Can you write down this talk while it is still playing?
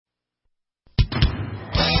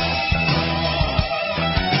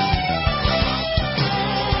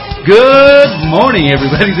Good morning,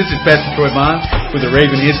 everybody. This is Pastor Troy Bond with the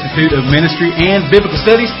Raven Institute of Ministry and Biblical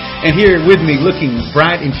Studies. And here with me, looking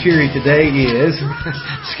bright and cheery today, is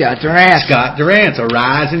Scott Durant. Scott Durant.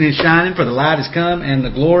 Arising and shining, for the light has come, and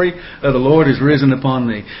the glory of the Lord is risen upon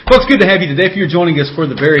thee. Folks, good to have you today. If you're joining us for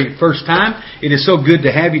the very first time, it is so good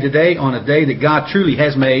to have you today on a day that God truly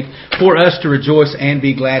has made for us to rejoice and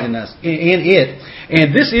be glad in it.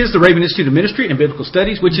 And this is the Raven Institute of Ministry and Biblical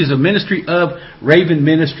Studies, which is a ministry of Raven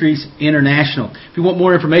Ministries International. If you want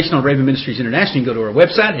more information on Raven Ministries International, you can go to our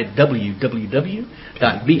website at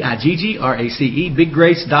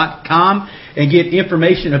biggrace.com and get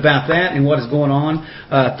information about that and what is going on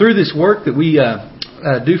through this work that we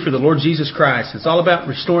do for the Lord Jesus Christ. It's all about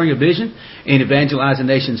restoring a vision and evangelizing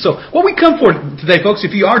nations. So what we come for today, folks,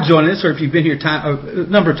 if you are joining us or if you've been here a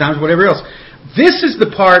number of times, whatever else, this is the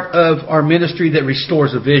part of our ministry that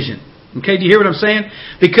restores a vision. Okay, do you hear what I'm saying?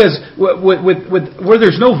 Because where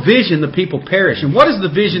there's no vision, the people perish. And what is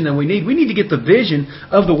the vision that we need? We need to get the vision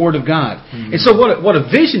of the Word of God. Mm-hmm. And so what a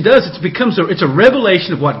vision does, it's a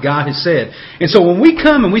revelation of what God has said. And so when we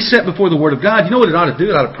come and we sit before the Word of God, you know what it ought to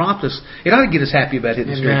do? It ought to prompt us. It ought to get us happy about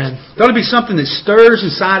hitting the streets. It ought to be something that stirs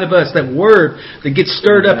inside of us, that Word that gets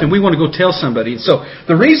stirred up, and we want to go tell somebody. And so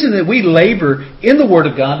the reason that we labor in the Word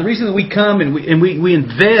of God, the reason that we come and we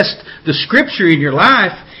invest the Scripture in your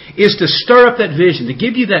life, is to stir up that vision, to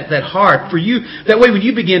give you that heart for you. That way when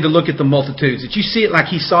you begin to look at the multitudes, that you see it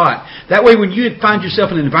like He saw it. That way when you find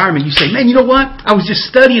yourself in an environment, you say, man, you know what? I was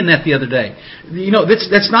just studying that the other day. You know,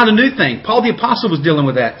 that's not a new thing. Paul the Apostle was dealing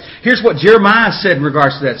with that. Here's what Jeremiah said in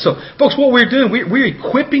regards to that. So, folks, what we're doing, we're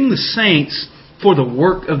equipping the saints for the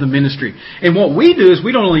work of the ministry. And what we do is we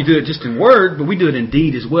don't only do it just in word, but we do it in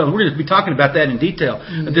deed as well. And we're going to be talking about that in detail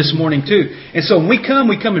this morning too. And so when we come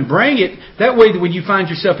and bring it. That way that when you find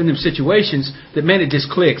yourself in them situations, that man, it just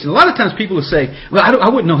clicks. And a lot of times people will say, well, I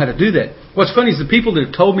wouldn't know how to do that. What's funny is the people that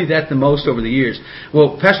have told me that the most over the years.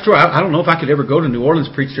 Well, Pastor Troy, I don't know if I could ever go to New Orleans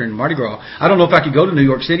and preach during Mardi Gras. I don't know if I could go to New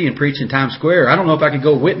York City and preach in Times Square. I don't know if I could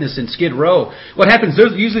go witness in Skid Row. What happens,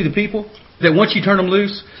 those are usually the people that once you turn them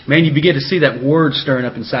loose, man, you begin to see that word stirring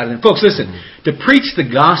up inside of them. Folks, listen, to preach the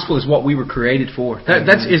gospel is what we were created for.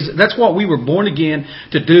 That's what we were born again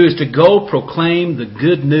to do, is to go proclaim the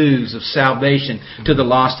good news of salvation to the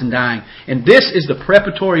lost and dying. And this is the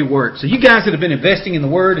preparatory work. So you guys that have been investing in the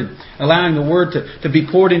Word and allowing the Word to be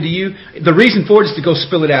poured into you, the reason for it is to go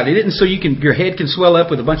spill it out. It isn't so your head can swell up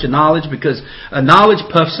with a bunch of knowledge, because knowledge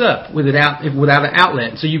puffs up without an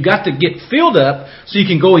outlet. So you've got to get filled up so you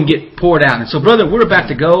can go and get poured out. And so, brother, we're about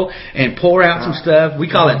to go and pour out some stuff. We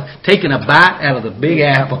call it taking a bite out of the big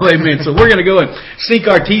apple. Amen. So we're going to go and sink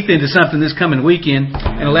our teeth into something this coming weekend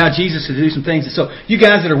and allow Jesus to do some things. And so you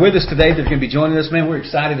guys that are with us today that are going to be joining us, man, we're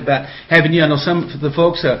excited about having you. I know some of the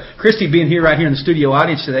folks, Christy being here right here in the studio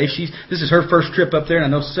audience today, this is her first trip up there, and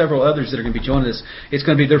I know several others that are going to be joining us. It's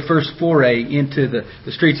going to be their first foray into the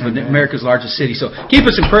streets of America's largest city. So keep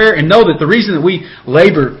us in prayer, and know that the reason that we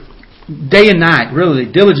labor day and night,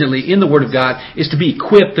 really diligently in the Word of God, is to be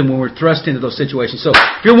equipped and when we're thrust into those situations. So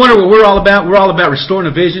if you're wondering what we're all about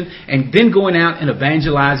restoring a vision and then going out and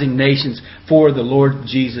evangelizing nations for the Lord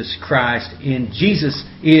Jesus Christ in Jesus'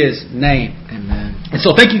 name. Amen. And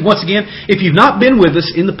so thank you once again. If you've not been with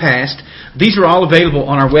us in the past, these are all available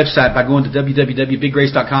on our website by going to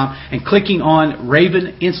www.biggrace.com and clicking on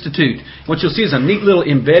Raven Institute. What you'll see is a neat little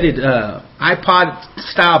embedded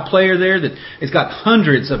iPod-style player there that has got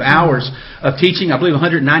hundreds of hours of teaching. I believe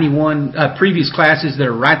 191 previous classes that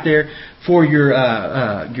are right there for your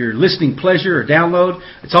listening pleasure or download.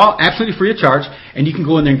 It's all absolutely free of charge, and you can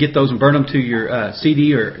go in there and get those and burn them to your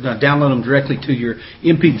CD or download them directly to your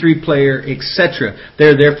MP3 player, etc.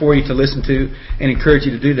 They're there for you to listen to and encourage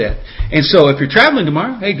you to do that. And so if you're traveling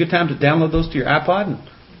tomorrow, hey, good time to download those to your iPod and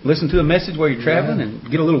listen to a message while you're traveling and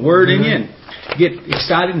get a little word in you and get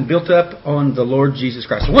excited and built up on the Lord Jesus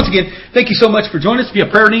Christ. So once again, thank you so much for joining us. If you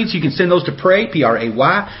have prayer needs, you can send those to pray,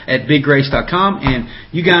 P-R-A-Y, at biggrace.com. And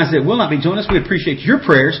you guys that will not be joining us, we appreciate your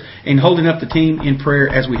prayers and holding up the team in prayer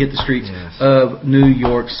as we hit the streets of New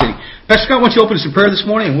York City. Pastor Scott, why don't you open us in prayer this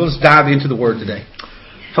morning, and we'll just dive into the Word today.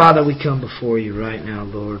 Father, we come before you right now,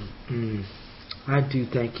 Lord. I do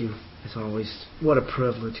thank you, as always. What a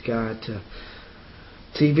privilege, God, to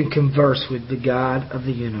even converse with the God of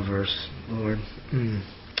the universe, Lord.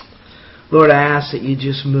 Lord, I ask that you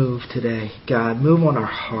just move today. God, move on our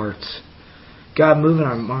hearts. God, move in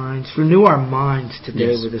our minds. Renew our minds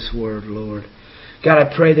today with this Word, Lord. God,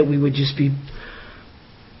 I pray that we would just be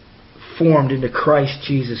formed into Christ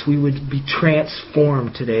Jesus. We would be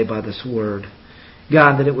transformed today by this Word.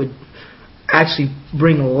 God, that it would actually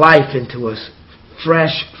bring life into us.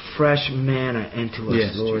 Fresh fresh manna into us,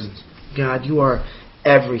 Yes, Lord. Jesus. God, you are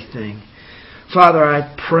everything. Father,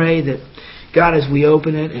 I pray that, God, as we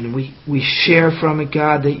open it and we share from it,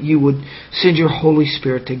 God, that you would send your Holy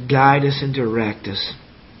Spirit to guide us and direct us.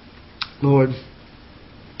 Lord,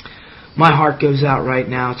 my heart goes out right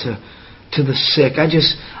now to the sick.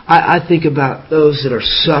 I think about those that are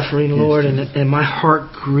suffering, Lord, and my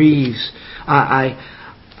heart grieves.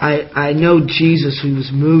 I know Jesus, who was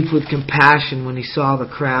moved with compassion when he saw the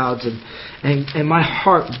crowds, and my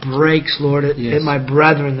heart breaks, Lord, at my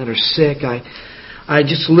brethren that are sick. I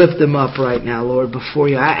just lift them up right now, Lord, before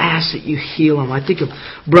you. I ask that you heal them. I think of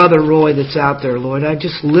Brother Roy that's out there, Lord. I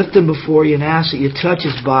just lift him before you and ask that you touch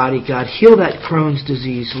his body, God. Heal that Crohn's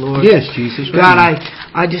disease, Lord. Yes, Jesus. God,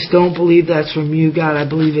 I just don't believe that's from you, God. I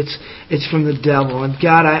believe it's from the devil. And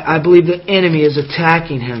God, I believe the enemy is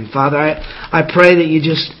attacking him. Father, I pray that you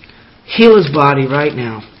just heal his body right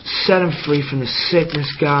now. Set him free from the sickness,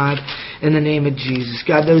 God, in the name of Jesus.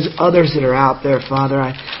 God, those others that are out there, Father,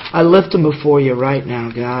 I lift them before you right now,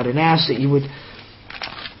 God, and ask that you would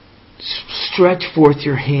stretch forth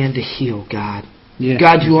your hand to heal, God. Yes.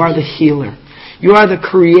 God, you are the healer. You are the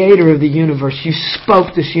creator of the universe. You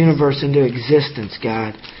spoke this universe into existence,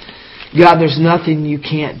 God. God, there's nothing you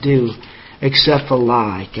can't do except for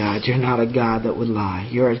lie, God. You're not a God that would lie.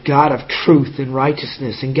 You're a God of truth and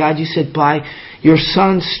righteousness. And God, you said by your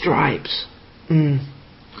Son's stripes,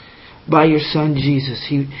 by your Son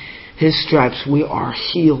Jesus, His stripes, we are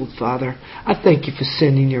healed, Father. I thank you for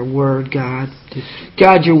sending your word, God.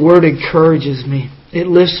 God, your word encourages me. It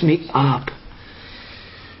lifts me up.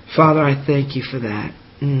 Father, I thank you for that.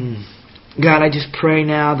 God, I just pray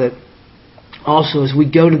now that also as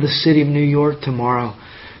we go to the city of New York tomorrow,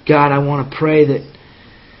 God, I want to pray that,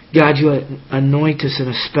 God, you anoint us in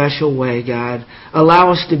a special way, God.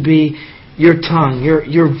 Allow us to be your tongue,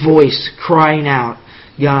 your voice crying out,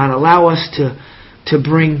 God. Allow us to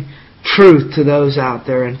bring truth to those out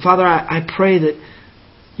there. And Father, I pray that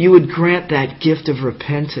you would grant that gift of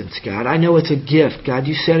repentance, God. I know it's a gift, God.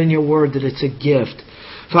 You said in your word that it's a gift.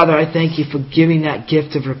 Father, I thank you for giving that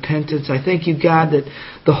gift of repentance. I thank you, God, that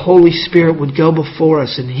the Holy Spirit would go before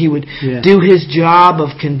us and He would do His job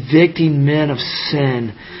of convicting men of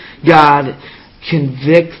sin. God,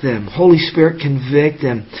 convict them. Holy Spirit, convict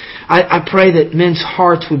them. I pray that men's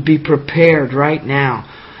hearts would be prepared right now.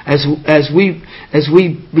 As we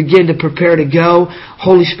begin to prepare to go,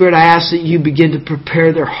 Holy Spirit, I ask that you begin to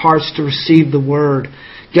prepare their hearts to receive the Word.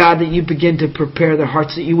 God, that you begin to prepare their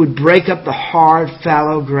hearts, that you would break up the hard,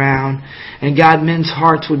 fallow ground. And God, men's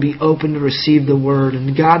hearts would be open to receive the Word.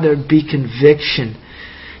 And God, there would be conviction.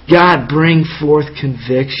 God, bring forth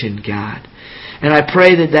conviction, God. And I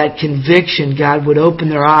pray that that conviction, God, would open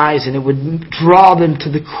their eyes and it would draw them to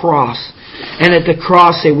the cross. And at the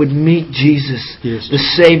cross they would meet Jesus, the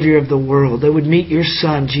Savior of the world. They would meet your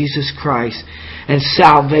Son, Jesus Christ. And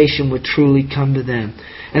salvation would truly come to them.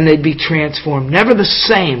 And they'd be transformed. Never the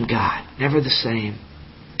same, God. Never the same.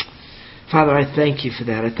 Father, I thank you for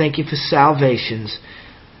that. I thank you for salvations.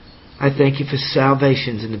 I thank you for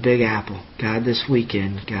salvations in the Big Apple, God, this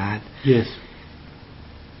weekend, God. Yes.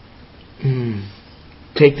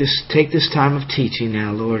 Take this time of teaching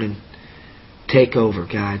now, Lord, and take over,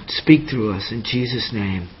 God. Speak through us in Jesus'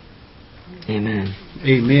 name. Amen.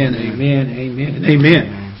 Amen. Amen. Amen.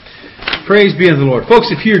 Amen. Praise be unto the Lord.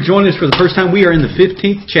 Folks, if you're joining us for the first time, we are in the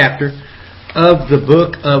 15th chapter of the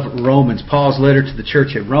book of Romans, Paul's letter to the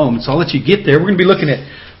church at Rome. So I'll let you get there. We're going to be looking at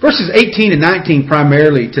verses 18 and 19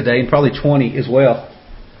 primarily today, and probably 20 as well.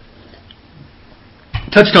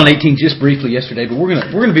 Touched on 18 just briefly yesterday, but we're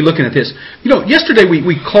going to be looking at this. You know, yesterday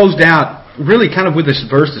we closed out really kind of with this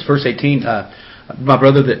verse 18, my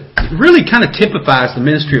brother, that really kind of typifies the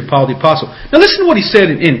ministry of Paul the Apostle. Now listen to what he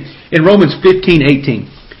said in Romans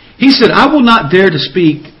 15:18. He said, I will not dare to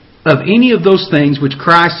speak of any of those things which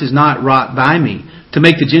Christ has not wrought by me, to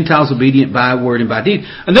make the Gentiles obedient by word and by deed.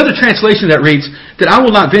 Another translation that reads, that I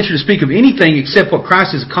will not venture to speak of anything except what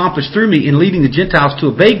Christ has accomplished through me in leading the Gentiles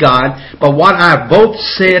to obey God by what I have both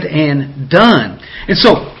said and done. And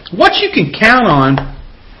so, what you can count on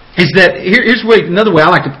is that, here's another way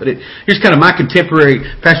I like to put it. Here's kind of my contemporary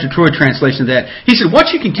Pastor Troy translation of that. He said,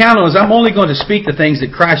 what you can count on is I'm only going to speak the things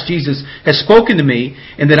that Christ Jesus has spoken to me,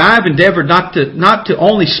 and that I have endeavored not to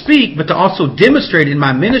only speak, but to also demonstrate in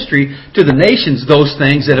my ministry to the nations those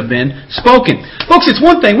things that have been spoken. Folks, it's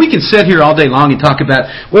one thing, we can sit here all day long and talk about,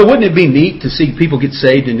 well, wouldn't it be neat to see people get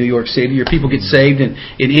saved in New York City, or people get saved in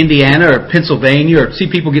Indiana, or Pennsylvania, or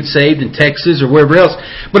see people get saved in Texas, or wherever else.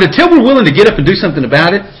 But until we're willing to get up and do something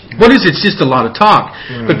about it, What is it? It's just a lot of talk.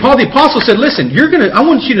 Right. But Paul the Apostle said, listen, I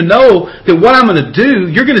want you to know that what I'm going to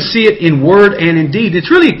do, you're going to see it in word and in deed.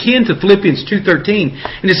 It's really akin to Philippians 2:13.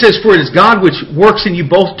 And it says, for it is God which works in you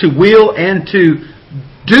both to will and to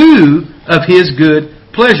do of His good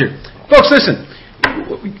pleasure. Folks, listen.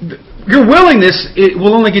 Your willingness, it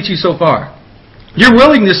will only get you so far. Your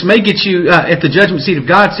willingness may get you at the judgment seat of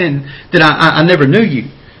God saying that I never knew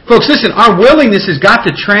you. Folks, listen, our willingness has got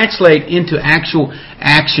to translate into actual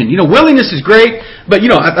action. Willingness is great, but,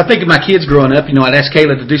 I think of my kids growing up, I'd ask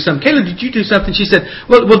Kayla to do something. Kayla, did you do something? She said,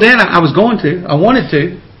 well, Dad, I was going to. I wanted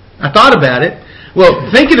to. I thought about it.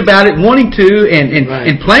 Well, thinking about it, wanting to,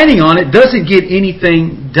 and planning on it doesn't get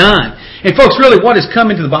anything done. And folks, really what has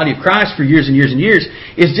come into the body of Christ for years and years and years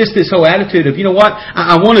is just this whole attitude of,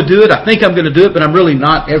 I want to do it, I think I'm going to do it, but I'm really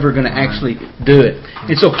not ever going to actually do it.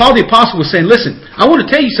 And so Paul the Apostle was saying, listen, I want to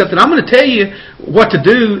tell you something. I'm going to tell you what to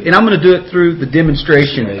do, and I'm going to do it through the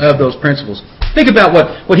demonstration of those principles. Think about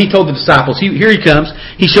what he told the disciples. Here he comes.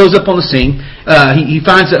 He shows up on the scene. He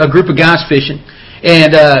finds a group of guys fishing.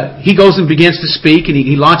 And he goes and begins to speak, and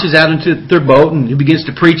he launches out into their boat, and he begins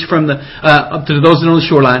to preach from up to those that are on the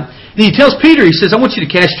shoreline. And he tells Peter, he says, I want you to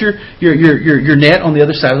cast your net on the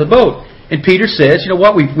other side of the boat. And Peter says, you know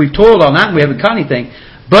what, we've toiled all night and we haven't caught anything.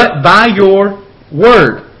 But by your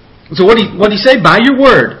word. So what did he say? By your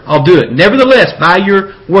word, I'll do it. Nevertheless, by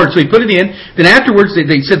your word. So he put it in. Then afterwards, they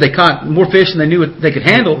said they caught more fish than they knew they could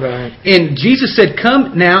handle. Right. And Jesus said,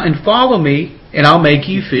 come now and follow me, and I'll make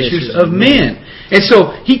you fishers of men. And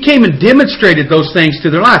so he came and demonstrated those things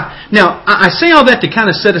to their life. Now, I say all that to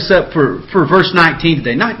kind of set us up for verse 19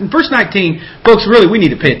 today. In verse 19, folks, really, we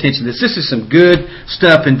need to pay attention to this. This is some good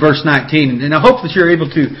stuff in verse 19. And I hope that you're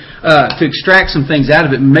able to extract some things out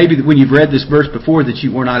of it, maybe when you've read this verse before that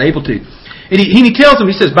you were not able to. And he tells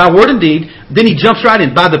them, he says, by word and deed, then he jumps right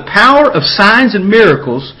in, by the power of signs and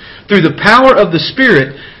miracles, through the power of the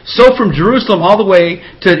Spirit, so from Jerusalem all the way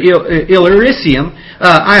to Illyricum,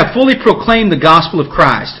 I have fully proclaimed the gospel of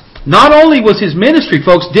Christ. Not only was his ministry,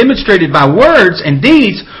 folks, demonstrated by words and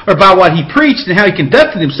deeds, or by what he preached and how he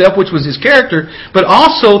conducted himself, which was his character, but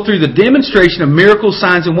also through the demonstration of miracles,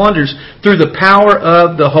 signs, and wonders through the power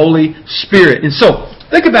of the Holy Spirit. And so,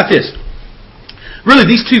 think about this. Really,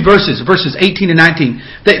 these two verses 18 and 19,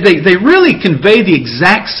 they really convey the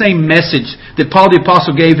exact same message that Paul the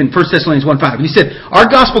Apostle gave in 1 Thessalonians 1:5. He said, our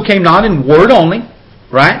gospel came not in word only,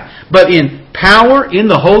 right, but in power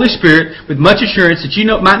in the Holy Spirit with much assurance that you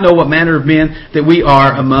might know what manner of men that we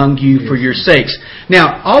are among you for your sakes.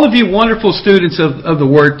 Now, all of you wonderful students of the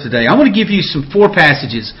Word today, I want to give you some 4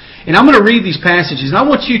 passages. And I'm going to read these passages, and I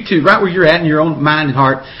want you to, right where you're at in your own mind and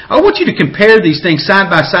heart, I want you to compare these things side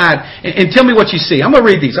by side and tell me what you see. I'm going to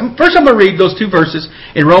read these. First, I'm going to read those 2 verses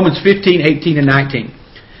in Romans 15, 18, and 19.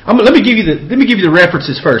 Let me give you the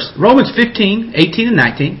references first. Romans 15, 18, and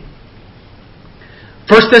 19.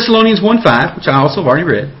 1 Thessalonians 1:5, which I also have already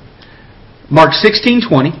read. Mark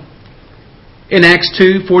 16:20. And Acts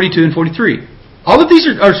 2:42 and 43. All of these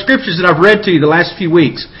are scriptures that I've read to you the last few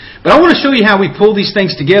weeks. But I want to show you how we pull these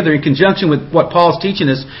things together in conjunction with what Paul's teaching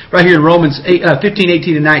us right here in Romans 15,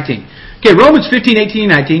 18, and 19. Okay, Romans 15, 18,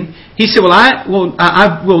 and 19. He said, I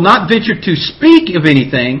will not venture to speak of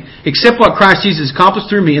anything except what Christ Jesus accomplished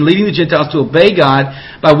through me in leading the Gentiles to obey God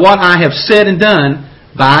by what I have said and done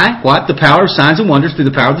by, what? The power of signs and wonders through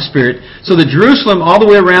the power of the Spirit. So that Jerusalem all the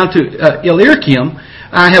way around to Illyricum,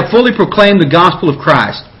 I have fully proclaimed the gospel of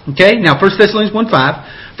Christ. Okay, now 1 Thessalonians 1:5.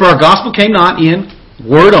 For our gospel came not in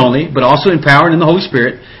word only, but also in power and in the Holy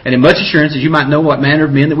Spirit, and in much assurance, as you might know what manner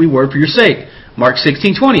of men that we were for your sake. Mark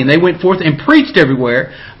 16:20. And they went forth and preached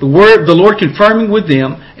everywhere the word, the Lord confirming with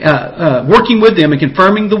them, working with them and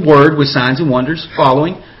confirming the word with signs and wonders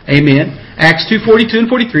following. Amen. Acts 2:42 and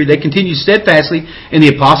 43. They continued steadfastly in the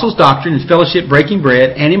apostles' doctrine and fellowship, breaking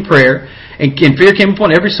bread and in prayer, and fear came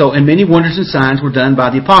upon every soul, and many wonders and signs were done by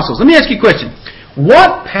the apostles. Let me ask you a question.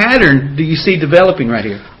 What pattern do you see developing right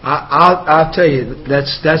here? I'll tell you,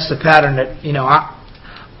 that's the pattern that,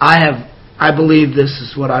 I believe this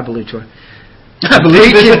is what I believe, Troy. I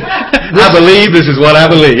believe this is what I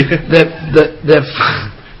believe.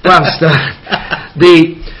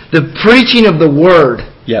 The preaching of the Word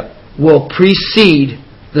Yep. will precede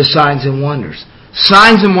the signs and wonders.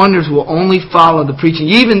 Signs and wonders will only follow the preaching.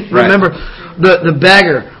 You even remember the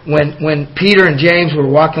beggar when Peter and James were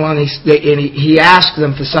walking along, and he asked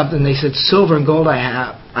them for something. They said, "Silver and gold I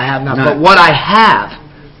have not, but what I have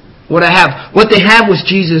what I have. What they had was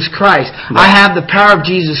Jesus Christ. I have the power of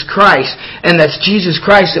Jesus Christ, and that's Jesus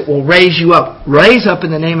Christ that will raise you up. Raise up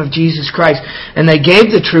in the name of Jesus Christ. And they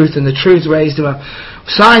gave the truth, and the truth raised them up.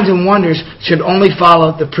 Signs and wonders should only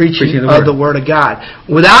follow the preaching of the Word of God.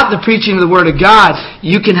 Without the preaching of the Word of God,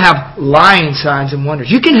 you can have lying signs and wonders.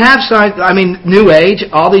 You can have signs, New Age,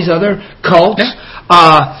 all these other cults,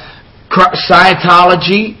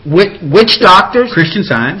 Scientology, witch doctors. Christian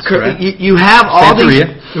Science. You have all these,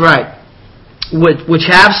 right, which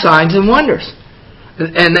have signs and wonders.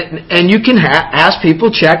 And you can ask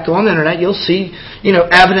people, check on the internet, you'll see,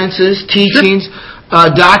 evidences, teachings,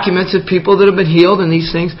 documents of people that have been healed and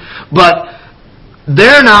these things, but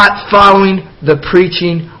they're not following the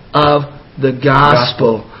preaching of the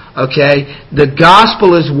gospel. Okay? The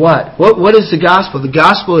gospel is what? What is the gospel? The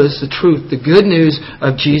gospel is the truth, the good news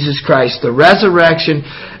of Jesus Christ, the resurrection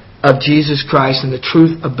of Jesus Christ, and the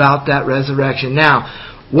truth about that resurrection. Now,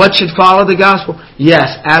 what should follow the gospel?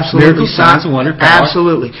 Yes, absolutely. Miracles, signs, and wonders.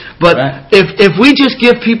 Absolutely. But if we just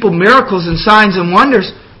give people miracles and signs and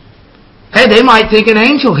wonders, hey, they might think an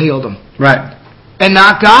angel healed them. Right. And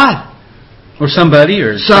not God. Or somebody,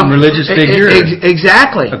 or some religious figure.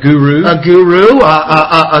 Exactly. A guru.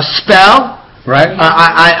 A spell. Right.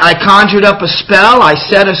 I conjured up a spell. I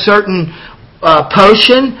said a certain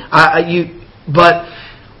potion. But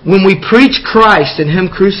when we preach Christ and Him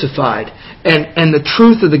crucified, and the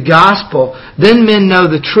truth of the gospel, then men know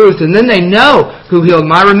the truth, and then they know who healed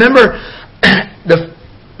them. I remember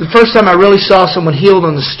the first time I really saw someone healed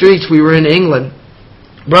on the streets, we were in England.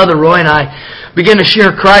 Brother Roy and I began to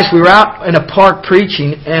share Christ. We were out in a park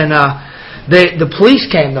preaching, and the police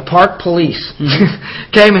came, the park police,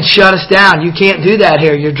 came and shut us down. You can't do that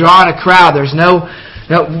here. You're drawing a crowd. There's no,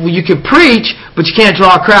 you can preach, but you can't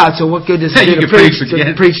draw a crowd. So what good does it do to preach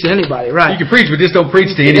to anybody? Right. You can preach, but just don't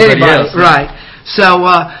preach to anybody else. Right. So,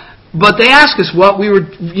 but they asked us what we were,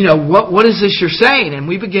 what is this you're saying? And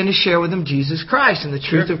we began to share with them Jesus Christ and the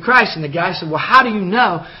truth of Christ. And the guy said, well, how do you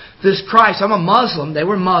know this Christ? I'm a Muslim. They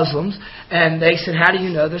were Muslims. And they said, how do you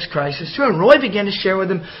know this Christ is true? And Roy began to share with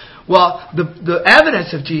them, well, the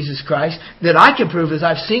evidence of Jesus Christ that I can prove is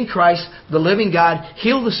I've seen Christ, the living God,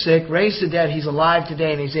 heal the sick, raise the dead. He's alive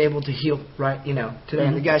today, and He's able to heal today.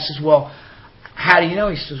 And the guy says, well, how do you know?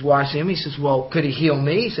 He says, well, I see Him. He says, well, could He heal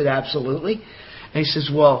me? He said, absolutely. And he says,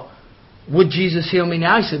 well, would Jesus heal me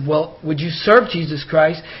now? He said, well, would you serve Jesus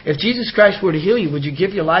Christ? If Jesus Christ were to heal you, would you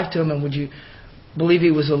give your life to Him, and would you believe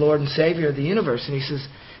He was the Lord and Savior of the universe? And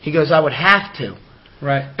he goes, I would have to.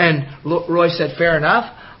 Right. And Roy said, fair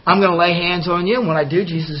enough. I'm going to lay hands on you, and when I do,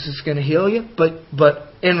 Jesus is going to heal you.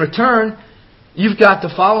 But in return, you've got to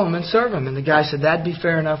follow Him and serve Him. And the guy said, that'd be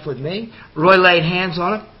fair enough with me. Roy laid hands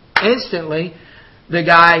on him. Instantly, the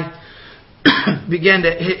guy began to,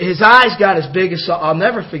 his eyes got as big as, I'll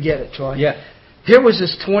never forget it, Troy. Yeah. Here was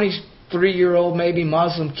this 23-year-old, maybe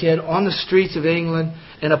Muslim kid on the streets of England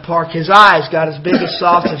in a park. His eyes got as big as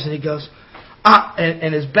saucers, and he goes,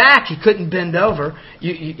 and his back, he couldn't bend over.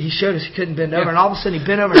 He showed us he couldn't bend over, and all of a sudden he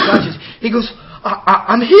bent over and touches. He goes,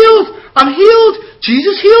 I'm healed. I'm healed.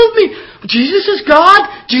 Jesus healed me. Jesus is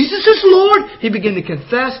God. Jesus is Lord. He began to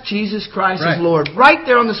confess Jesus Christ as Lord right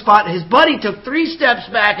there on the spot. His buddy took 3 steps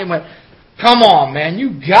back and went, come on, man.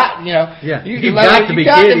 You got, you got to be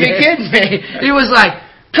kidding me. He was like,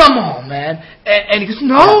 come on, man. And he goes,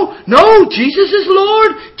 no, Jesus is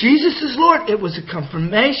Lord. Jesus is Lord. It was a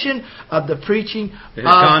confirmation of the preaching of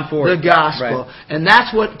the gospel. Right. And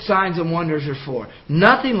that's what signs and wonders are for.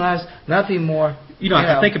 Nothing less, nothing more.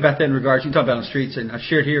 I think about that in regards, you talk about on the streets, and I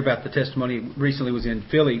shared here about the testimony recently was in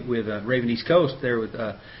Philly with Raven East Coast there with,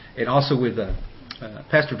 and also with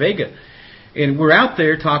Pastor Vega. And we're out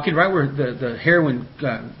there talking right where the heroin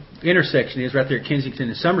intersection is, right there at Kensington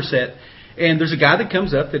and Somerset. And there's a guy that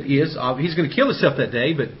comes up that he's going to kill himself that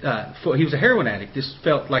day, but he was a heroin addict. Just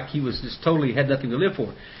felt like he was just totally had nothing to live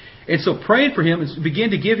for. And so praying for him and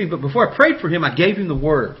began to give him, but before I prayed for him, I gave him the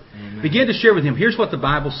Word. Amen. Began to share with him, here's what the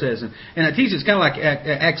Bible says. And I teach it's kind of like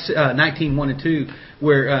Acts 19:1-2,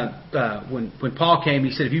 where when Paul came,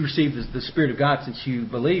 he said, have you received the Spirit of God since you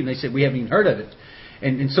believe? And they said, we haven't even heard of it.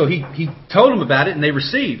 And so he told them about it, and they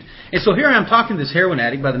received. And so here I am talking to this heroin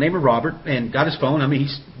addict by the name of Robert, and got his phone. I mean,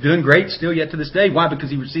 he's doing great still yet to this day. Why?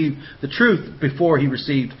 Because he received the truth before he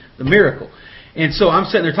received the miracle. And so I'm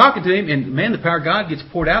sitting there talking to him, and man, the power of God gets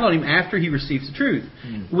poured out on him after he receives the truth.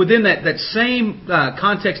 Within that same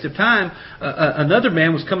context of time, another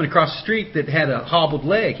man was coming across the street that had a hobbled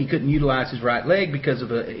leg. He couldn't utilize his right leg because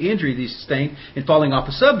of an injury that he sustained in falling off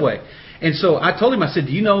a subway. And so I told him, I said,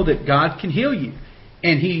 do you know that God can heal you?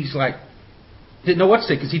 And he's like, Didn't know what to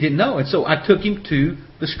say because he didn't know. And so I took him to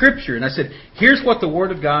the Scripture. And I said, here's what the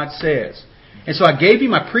Word of God says. And so I gave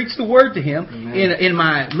him, I preached the Word to him in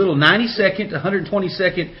my little 90-second,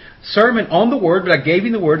 120-second sermon on the Word. But I gave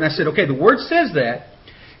him the Word. And I said, okay, the Word says that.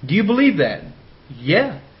 Do you believe that?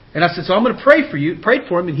 Yeah. And I said, so I'm going to pray for you. Prayed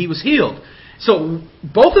for him and he was healed. So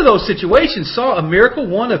both of those situations saw a miracle,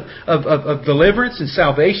 one of deliverance and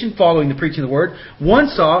salvation following the preaching of the Word. One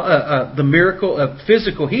saw the miracle of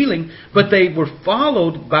physical healing, but they were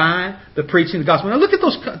followed by the preaching of the gospel. Now look at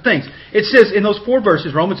those things. It says in those 4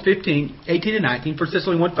 verses, Romans 15, 18 and 19, 1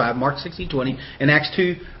 Thessalonians 1:5, Mark 16:20, and Acts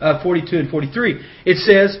 2, 42 and 43. It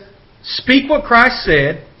says, speak what Christ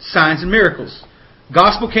said, signs and miracles.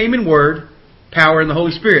 Gospel came in word, power in the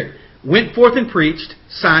Holy Spirit. Went forth and preached,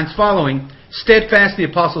 signs following. Steadfast in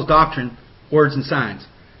the apostles' doctrine, words and signs.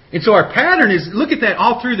 And so our pattern is, look at that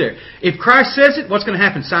all through there. If Christ says it, what's going to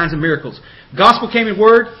happen? Signs and miracles. Gospel came in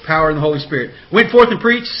word, power in the Holy Spirit. Went forth and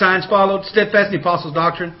preached, signs followed. Steadfast in the apostles'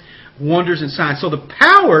 doctrine, wonders and signs. So the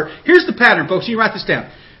power, here's the pattern, folks. You write this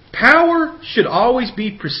down. Power should always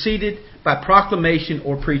be preceded by proclamation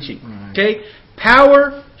or preaching. Right. Okay?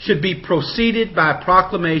 Power should be preceded by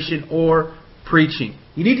proclamation or preaching.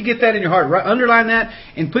 You need to get that in your heart. Right? Underline that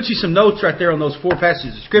and put you some notes right there on those 4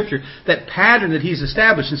 passages of Scripture. That pattern that he's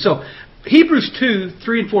established. And so Hebrews 2,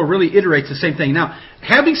 3 and 4 really iterates the same thing. Now,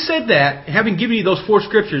 having said that, having given you those 4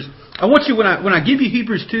 Scriptures, I want you, when I give you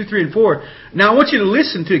Hebrews 2, 3 and 4, now I want you to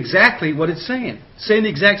listen to exactly what it's saying. It's saying the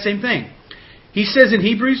exact same thing. He says in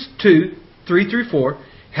Hebrews 2, 3 through 4,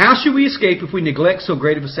 how should we escape if we neglect so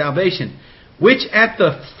great of a salvation, which at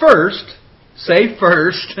the first, say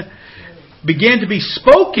first, began to be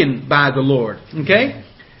spoken by the Lord. Okay?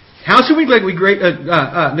 How should we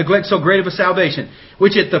neglect so great of a salvation,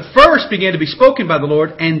 which at the first began to be spoken by the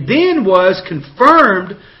Lord, and then was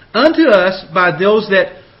confirmed unto us by those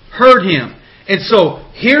that heard Him. And so,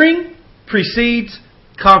 hearing precedes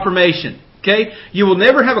confirmation. Okay? You will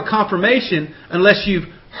never have a confirmation unless you've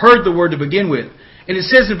heard the Word to begin with. And it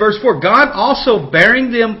says in verse 4, God also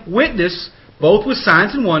bearing them witness, both with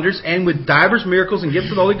signs and wonders, and with divers miracles and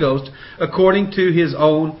gifts of the Holy Ghost, according to His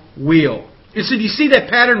own will. And so you see that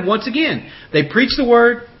pattern once again. They preach the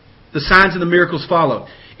Word, the signs and the miracles follow.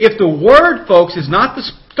 If the Word, folks, is not the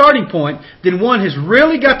starting point, then one has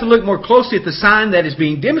really got to look more closely at the sign that is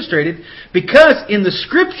being demonstrated, because in the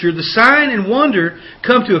Scripture, the sign and wonder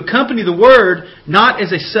come to accompany the Word, not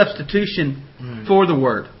as a substitution for the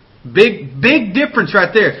Word. Big difference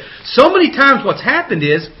right there. So many times what's happened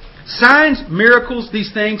is, signs, miracles,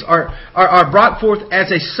 these things are brought forth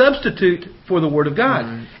as a substitute for the Word of God.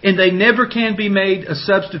 Right. And they never can be made a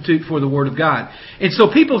substitute for the Word of God. And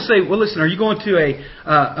so people say, well, listen, are you going to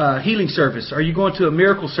a healing service? Are you going to a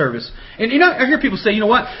miracle service? And I hear people say, you know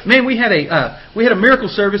what? Man, we had a miracle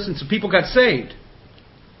service and some people got saved.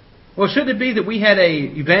 Well, shouldn't it be that we had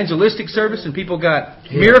a evangelistic service and people got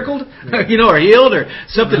miracled, or healed, or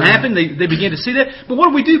something happened, they began to see that? But what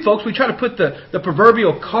do we do, folks? We try to put the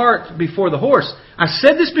proverbial cart before the horse. I've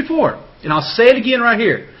said this before, and I'll say it again right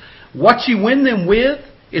here. What you win them with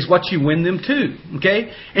is what you win them to.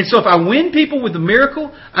 Okay? And so if I win people with the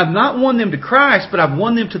miracle, I've not won them to Christ, but I've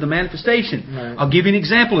won them to the manifestation. Right. I'll give you an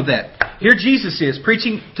example of that. Here Jesus is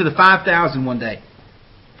preaching to the 5,000 one day.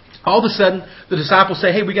 All of a sudden, the disciples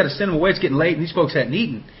say, hey, we got to send them away. It's getting late, and these folks hadn't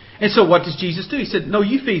eaten. And so what does Jesus do? He said, no,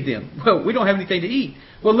 you feed them. Well, we don't have anything to eat.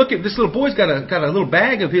 Well, look, at this little boy's got a little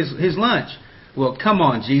bag of his lunch. Well, come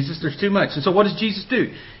on, Jesus, there's too much. And so what does Jesus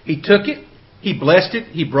do? He took it, He blessed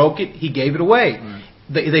it, He broke it, He gave it away. Right.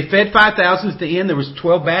 They fed 5,000. At the end, there was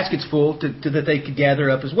 12 baskets full that they could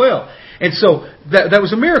gather up as well. And so that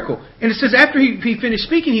was a miracle. And it says after he finished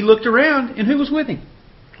speaking, He looked around, and who was with Him?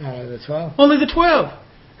 The 12. Only the 12.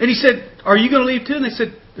 And He said, are you going to leave too? And they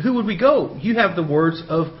said, who would we go? You have the words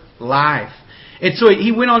of life. And so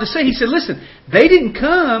He went on to say, He said, listen, they didn't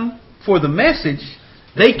come for the message.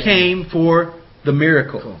 They came for the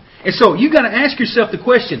miracle. Cool. And so you got to ask yourself the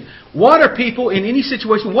question, what are people in any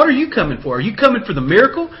situation, what are you coming for? Are you coming for the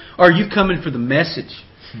miracle, or are you coming for the message?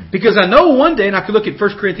 Because I know one day, and I could look at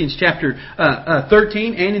 1 Corinthians chapter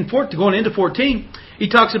 13 and in going into 14, he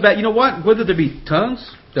talks about, you know what, whether there be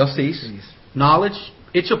tongues, they'll cease. Knowledge,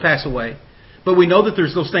 it shall pass away. But we know that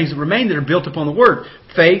there's those things that remain that are built upon the Word.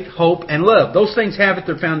 Faith, hope, and love. Those things have at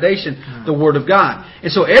their foundation the Word of God.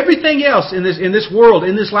 And so everything else in this world,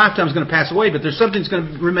 in this lifetime, is going to pass away. But there's something that's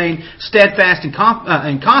going to remain steadfast and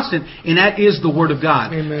constant, and that is the Word of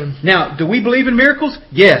God. Amen. Now, do we believe in miracles?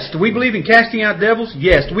 Yes. Do we believe in casting out devils?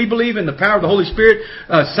 Yes. Do we believe in the power of the Holy Spirit,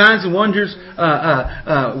 signs and wonders,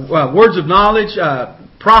 words of knowledge,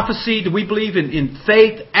 prophecy? Do we believe in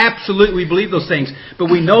faith? Absolutely, we believe those things.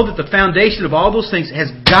 But we know that the foundation of all those things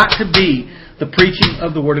has got to be the preaching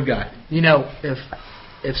of the Word of God. You know,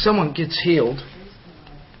 if someone gets healed,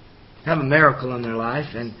 have a miracle in their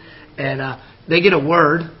life, and they get a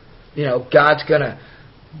word, you know, God's going to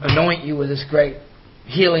anoint you with this great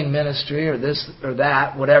healing ministry or this or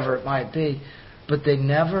that, whatever it might be, but they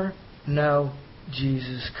never know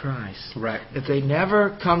Jesus Christ. Right. If they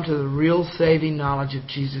never come to the real saving knowledge of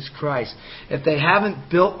Jesus Christ, if they haven't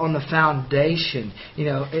built on the foundation, you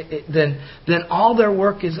know, then all their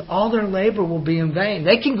work all their labor will be in vain.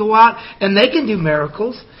 They can go out and they can do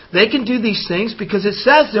miracles. They can do these things because it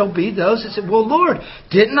says there'll be those that say, well, Lord,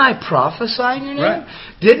 didn't I prophesy in your name?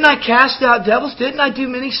 Right. Didn't I cast out devils? Didn't I do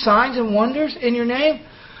many signs and wonders in your name?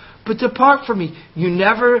 But depart from me. You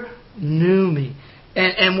never knew me.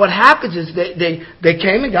 And what happens is they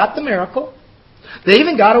came and got the miracle. They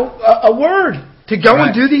even got a word to go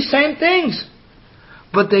and do these same things.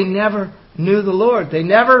 But they never knew the Lord. They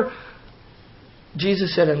never...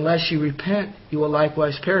 Jesus said, unless you repent, you will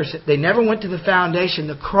likewise perish. They never went to the foundation,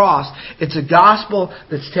 the cross. It's a gospel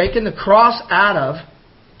that's taken the cross out of.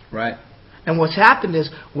 Right. And what's happened is,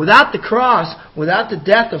 without the cross, without the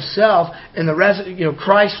death of self, and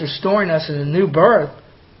Christ restoring us in a new birth,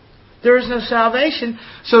 there is no salvation.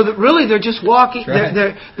 So that really they're just walking.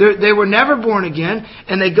 Right. They were never born again,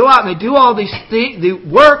 and they go out and they do all these the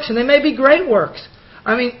works, and they may be great works.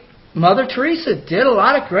 I mean, Mother Teresa did a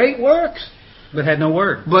lot of great works. But had no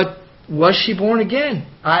word. But was she born again?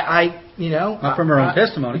 Not from her own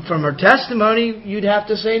testimony. From her testimony, you'd have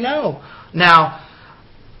to say no. Now,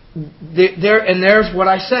 there's what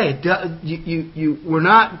I say. We're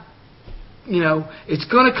not. It's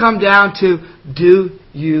going to come down to, do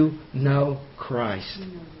you know Christ?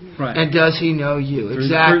 Right. And does He know you?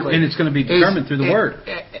 Exactly. And it's going to be determined through the Word.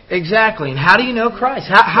 Exactly. And how do you know Christ?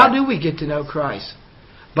 How do we get to know Christ?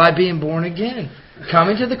 By being born again.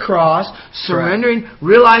 Coming to the cross, surrendering,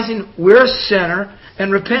 realizing we're a sinner,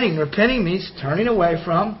 and repenting. Repenting means turning away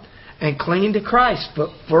from and clinging to Christ, but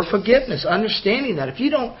for forgiveness. Understanding that if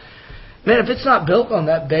it's not built on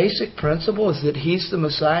that basic principle, is that He's the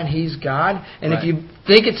Messiah and He's God, and if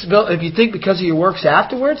you think because of your works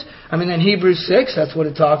afterwards, in Hebrews 6, that's what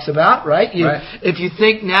it talks about, right? If you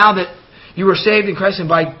think now that you were saved in Christ and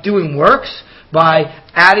by doing works, by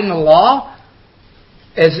adding the law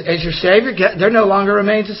as your Savior, there no longer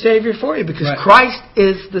remains a Savior for you, because Christ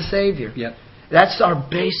is the Savior. Yep. That's our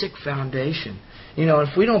basic foundation.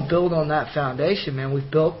 If we don't build on that foundation, man, we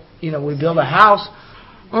build a house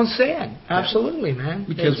on sand. Absolutely, man.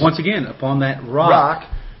 Because once again, upon that rock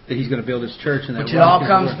that He's going to build His church. And which it all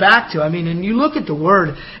comes back to. And you look at the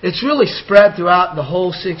Word, it's really spread throughout the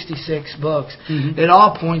whole 66 books. Mm-hmm. It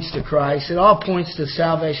all points to Christ. It all points to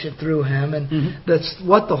salvation through Him. And that's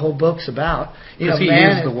what the whole book's about. Because He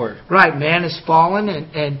is the Word. Right. Man is fallen,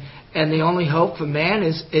 and the only hope for man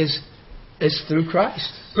is through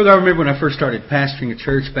Christ. Look, I remember when I first started pastoring a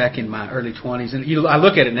church back in my early 20s, and I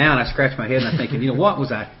look at it now and I scratch my head and I'm thinking, what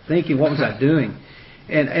was I thinking? What was I doing?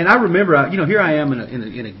 And I remember, here I am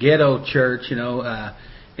in a ghetto church,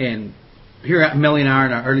 and here Melanie and I are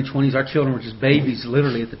in our early 20s. Our children were just babies,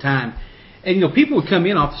 literally, at the time. And, people would come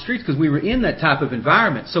in off the streets because we were in that type of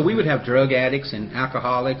environment. So we would have drug addicts and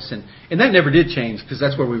alcoholics, and that never did change because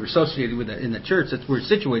that's where we were associated with in the church. That's where we're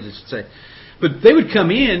situated, I should say. But they would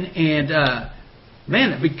come in, and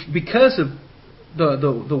because of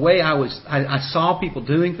the way I saw people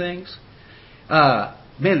doing things,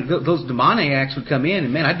 those demoniacs would come in,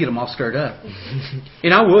 and I'd get them all stirred up.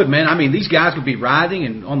 And I would, these guys would be writhing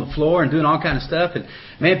and on the floor and doing all kind of stuff, and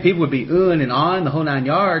people would be oohing and ahhing the whole 9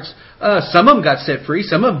 yards. Some of them got set free,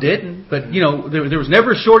 some of them didn't, but there was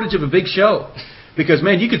never a shortage of a big show. Because,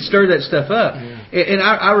 you could stir that stuff up. Yeah. And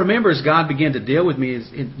I remember as God began to deal with me,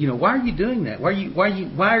 why are you doing that? Why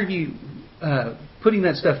are you putting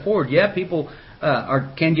that stuff forward? Yeah, people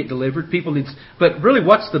can get delivered. People need, but really,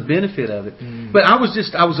 what's the benefit of it? Mm. But I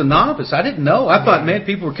was a novice. I didn't know. I thought,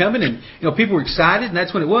 people were coming, and people were excited, and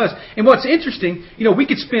that's when it was. And what's interesting, we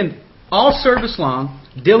could spend all service long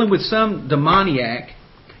dealing with some demoniac,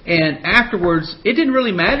 and afterwards, it didn't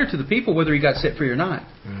really matter to the people whether he got set free or not.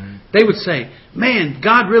 Mm. They would say, man,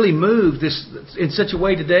 God really moved this in such a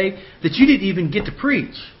way today that you didn't even get to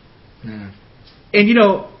preach. Mm.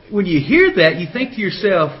 And, when you hear that, you think to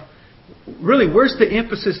yourself, really, where's the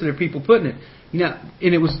emphasis that are people putting it?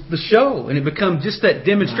 And it was the show, and it become just that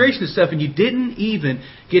demonstration of stuff, and you didn't even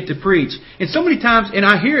get to preach. And so many times, and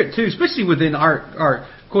I hear it too, especially within our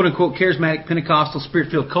quote-unquote charismatic Pentecostal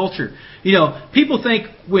Spirit-filled culture. People think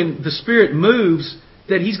when the Spirit moves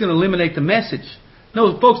that He's going to eliminate the message.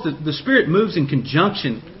 No, folks, the Spirit moves in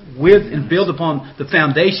conjunction with and build upon the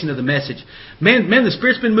foundation of the message. Man, the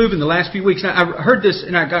Spirit's been moving the last few weeks. Now, I heard this,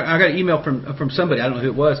 and I got an email from somebody, I don't know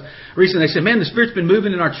who it was, recently. They said, man, the Spirit's been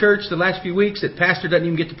moving in our church the last few weeks that pastor doesn't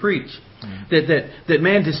even get to preach. That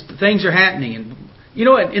man, just things are happening. And you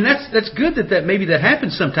know, and that's good that maybe that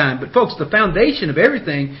happens sometime. But folks, the foundation of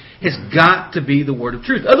everything has got to be the Word of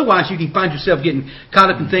truth. Otherwise, you can find yourself getting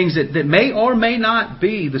caught up in things that may or may not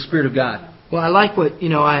be the Spirit of God. Well, I like what,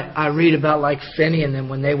 I read about like Finney and them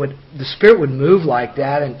when the Spirit would move like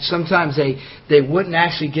that, and sometimes they wouldn't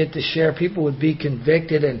actually get to share. People would be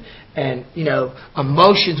convicted and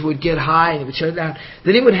emotions would get high and it would shut down.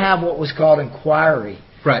 Then he would have what was called inquiry.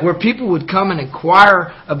 Right. Where people would come and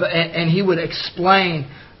inquire about, and he would explain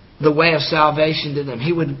the way of salvation to them.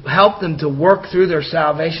 He would help them to work through their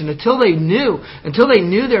salvation until they knew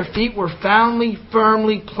their feet were firmly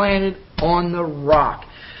planted on the rock.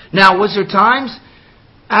 Now, was there times?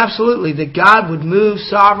 Absolutely. That God would move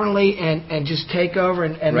sovereignly and just take over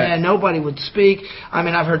and right. Man, nobody would speak. I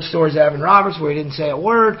mean, I've heard stories of Evan Roberts where he didn't say a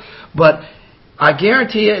word, but I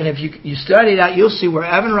guarantee you, and if you study that, you'll see where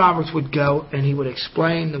Evan Roberts would go and he would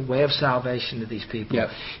explain the way of salvation to these people. Yep.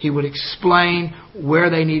 He would explain where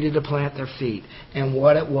they needed to plant their feet and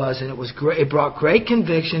what it was, and it was great. It brought great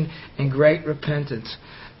conviction and great repentance,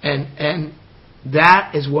 and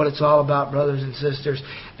that is what it's all about, brothers and sisters.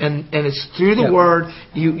 And it's through the Yep. Word.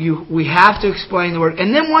 We have to explain the Word,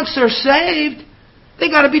 and then once they're saved, they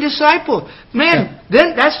got to be discipled. Man,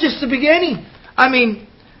 then that's just the beginning. I mean,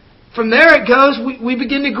 from there it goes. We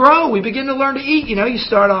begin to grow. We begin to learn to eat. You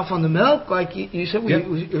start off on the milk, like you said.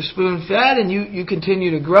 Yep. You're spoon fed, and you continue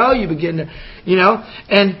to grow. You begin to,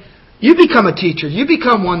 and you become a teacher. You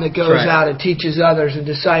become one that goes right. out and teaches others and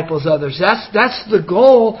disciples others. That's the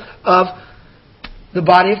goal of the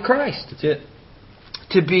body of Christ. That's it.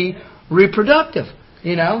 To be reproductive,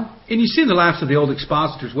 And you see in the lives of the old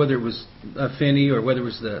expositors, whether it was Finney or whether it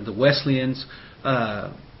was the Wesleyans,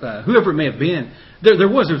 whoever it may have been, there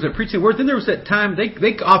was that preaching word. Then there was that time,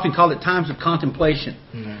 they often call it times of contemplation.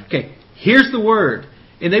 Mm-hmm. Okay, here's the Word.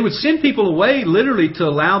 And they would send people away literally to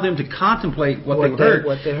allow them to contemplate what they heard.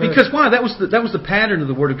 Because why? That was the pattern of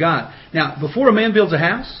the Word of God. Now, before a man builds a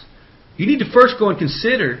house, you need to first go and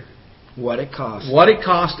consider what it costs. What it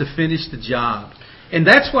costs to finish the job. And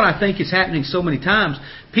that's what I think is happening so many times.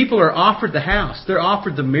 People are offered the house. They're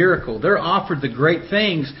offered the miracle. They're offered the great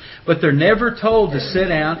things. But they're never told to sit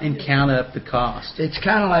down and count up the cost. It's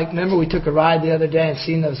kind of like, remember we took a ride the other day and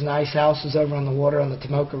seen those nice houses over on the water on the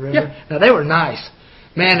Tomoka River? Yeah. Now, they were nice.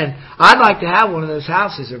 Man, and I'd like to have one of those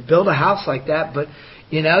houses or build a house like that. But,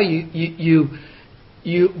 you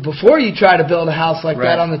before you try to build a house like right.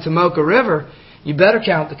 that on the Tomoka River, you better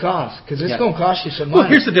count the cost, because it's going to cost you some money. Well,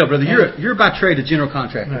 here's the deal, brother. You're by trade a general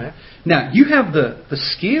contractor. Right. Now, you have the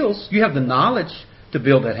skills, you have the knowledge to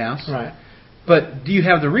build that house. Right. But do you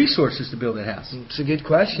have the resources to build that house? It's a good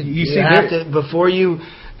question. You have to, before you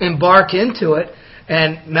embark into it.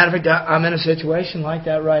 And matter of fact, I'm in a situation like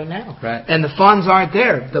that right now. Right. And the funds aren't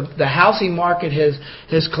there. The housing market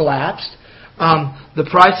has collapsed. The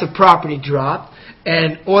price of property dropped.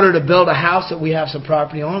 And in order to build a house that we have some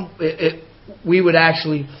property on, we would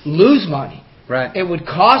actually lose money. Right. It would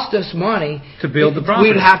cost us money to build the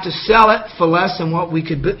property. We'd have to sell it for less than what we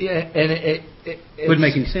could. And it wouldn't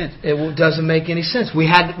make any sense. It doesn't make any sense.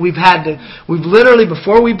 We've literally,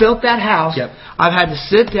 before we built that house, yep. I've had to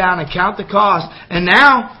sit down and count the cost, and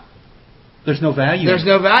now there's no value. There's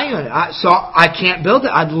no value in it. So I can't build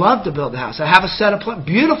it. I'd love to build a house. I have a set of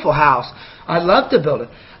beautiful house. I'd love to build it.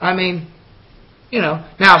 I mean, now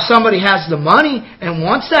if somebody has the money and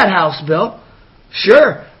wants that house built,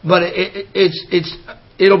 sure, but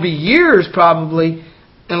it'll be years probably,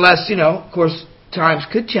 unless of course times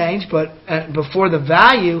could change, but before the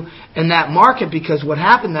value in that market, because what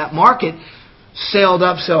happened, that market sailed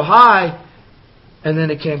up so high, and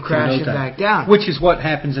then it came crashing back down. Which is what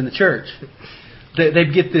happens in the church. They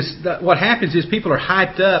get this. What happens is people are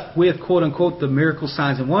hyped up with quote unquote the miracle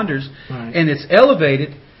signs and wonders, right. and it's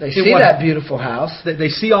elevated. They see that beautiful house. They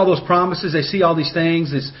see all those promises. They see all these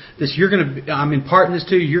things. This I'm imparting this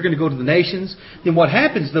to you. You're going to go to the nations. Then what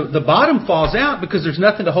happens? The bottom falls out because there's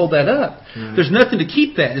nothing to hold that up. Right. There's nothing to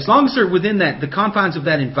keep that. As long as they're within the confines of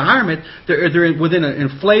that environment, they're within an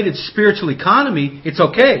inflated spiritual economy. It's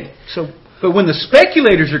okay. But when the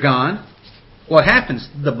speculators are gone, what happens?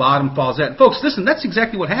 The bottom falls out. Folks, listen. That's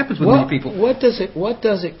exactly what happens with many people. What does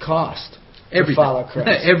it cost to follow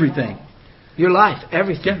Christ? Everything. Your life,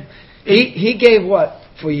 everything. Yeah. He gave what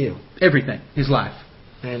for you? Everything. His life.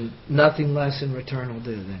 And nothing less in return will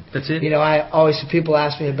do then. That's it. You know, I always, people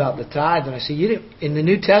ask me about the tithe, and I say, in the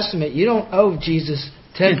New Testament, you don't owe Jesus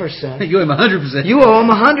 10%. You owe him 100%. You owe him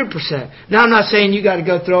 100%. Now, I'm not saying you got to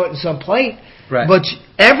go throw it in some plate, right. But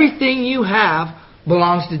everything you have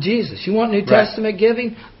belongs to Jesus. You want New Testament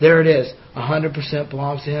giving? There it is. 100%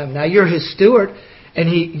 belongs to Him. Now, you're His steward,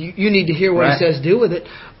 and you need to hear what He says do with it.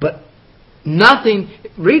 But nothing,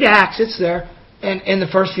 read Acts, it's there. And in the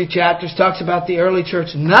first few chapters, talks about the early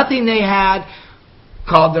church. Nothing they had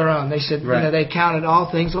called their own. They said, they counted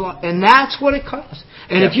all things along. And that's what it costs.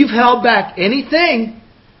 And if you've held back anything,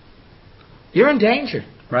 you're in danger.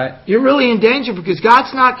 Right. You're really in danger because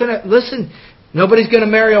God's not going to, listen, nobody's going to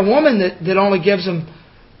marry a woman that only gives them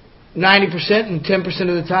 90% and 10%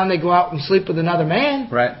 of the time they go out and sleep with another man.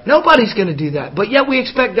 Right. Nobody's going to do that. But yet we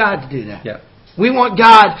expect God to do that. Yeah. We want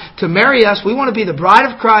God to marry us. We want to be the bride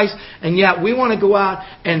of Christ, and yet we want to go out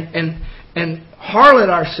and harlot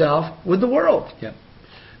ourselves with the world. Yeah.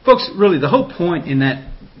 Folks, really, the whole point in that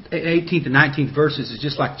 18th and 19th verses is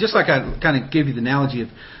just like I kind of gave you the analogy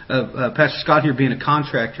of Pastor Scott here being a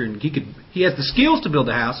contractor, and he has the skills to build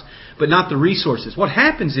a house, but not the resources. What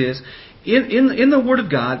happens is, in the Word of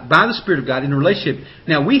God, by the Spirit of God, in a relationship,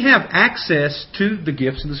 now we have access to the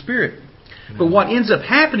gifts of the Spirit. But what ends up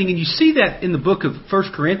happening, and you see that in the book of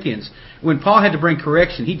 1 Corinthians, when Paul had to bring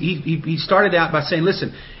correction, he started out by saying,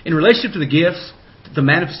 listen, in relationship to the gifts, the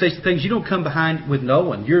manifestation of things, you don't come behind with no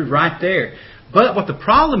one. You're right there. But what the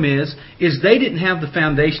problem is they didn't have the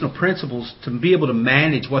foundational principles to be able to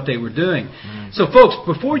manage what they were doing. So folks,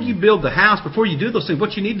 before you build the house, before you do those things,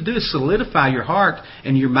 what you need to do is solidify your heart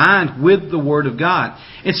and your mind with the Word of God.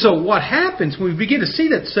 And so what happens when we begin to see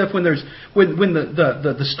that stuff, when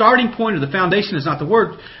the starting point or the foundation is not the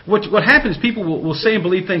Word, what happens, people will say and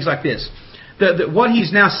believe things like this. That what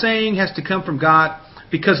he's now saying has to come from God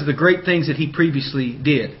because of the great things that He previously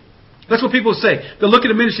did. That's what people say. They'll look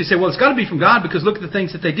at a ministry and say, well, it's got to be from God because look at the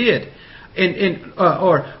things that they did.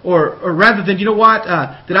 Or rather than, you know what,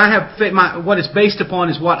 that I have what it's based upon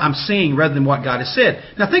is what I'm seeing rather than what God has said.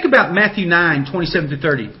 Now think about Matthew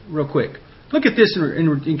 9:27-30 real quick. Look at this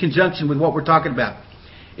in conjunction with what we're talking about.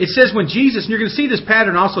 It says when Jesus, and you're going to see this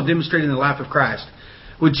pattern also demonstrated in the life of Christ.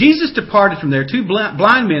 When Jesus departed from there, two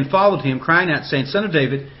blind men followed Him, crying out, saying, Son of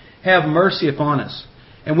David, have mercy upon us.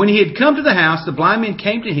 And when He had come to the house, the blind men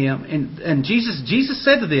came to Him, and Jesus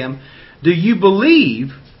said to them, do you believe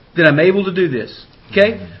that I'm able to do this?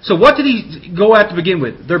 Okay? So what did He go out to begin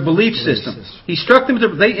with? Their belief system. He struck them,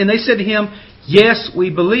 and they said to Him, yes,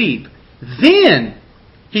 we believe. Then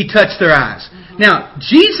He touched their eyes. Now,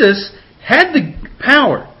 Jesus had the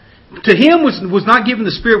power. To Him was not given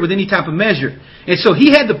the Spirit with any type of measure. And so He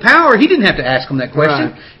had the power. He didn't have to ask them that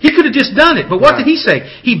question. Right. He could have just done it. But what did He say?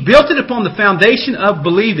 He built it upon the foundation of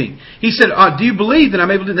believing. He said, do you believe that I'm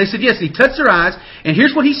able to do it? They said, yes. And He touched their eyes. And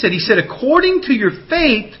here's what He said. He said, according to your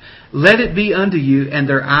faith, let it be unto you. And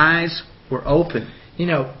their eyes were open. You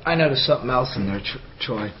know, I noticed something else in there,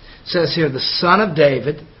 Troy. It says here, the Son of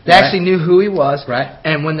David. They actually knew who He was. Right.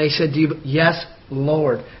 And when they said, yes,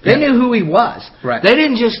 Lord. They knew who He was. Right. They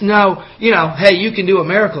didn't just know, hey, you can do a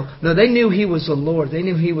miracle. No, they knew He was the Lord. They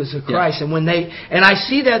knew He was the Christ. Yeah. And I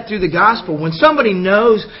see that through the gospel. When somebody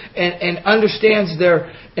knows and understands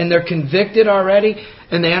they're convicted already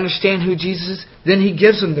and they understand who Jesus is, then He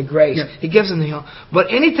gives them the grace. Yeah. He gives them the help.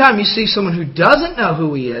 But anytime you see someone who doesn't know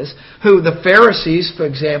who He is, who the Pharisees, for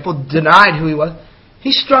example, denied who He was,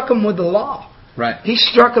 He struck them with the law. Right. He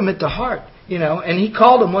struck them at the heart. And He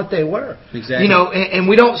called them what they were. Exactly. And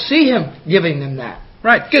we don't see Him giving them that.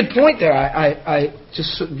 Right. Good point there. I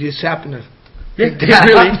just happened to... Yeah,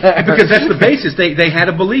 really, because that's the basis. They had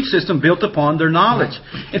a belief system built upon their knowledge.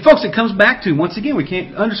 And folks, it comes back to, once again, we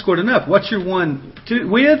can't underscore it enough. What you're one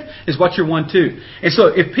with is what you're one to. And so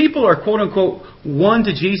if people are, quote unquote, one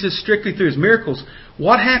to Jesus strictly through His miracles,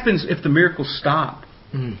 what happens if the miracles stop?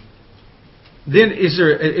 Then is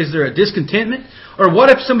there a discontentment? Or what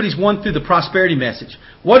if somebody's won through the prosperity message?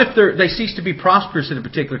 What if they cease to be prosperous at a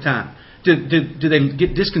particular time? Do they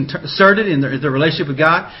get disconcerted in their relationship with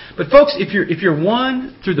God? But folks, if you're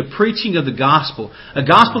won through the preaching of the gospel, a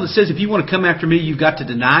gospel that says if you want to come after me, you've got to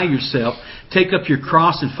deny yourself, take up your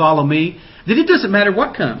cross and follow me, then it doesn't matter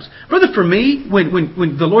what comes. Brother, for me, when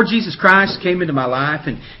the Lord Jesus Christ came into my life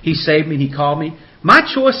and He saved me and He called me, my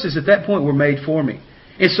choices at that point were made for me.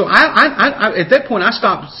 And so I at that point, I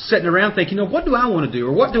stopped sitting around thinking, what do I want to do?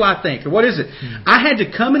 Or what do I think? Or what is it? I had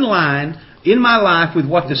to come in line in my life with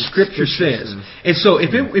what the Scripture says. And so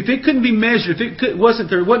if it couldn't be measured, if there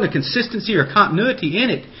wasn't a consistency or continuity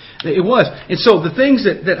in it, it was. And so the things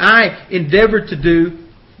that I endeavored to do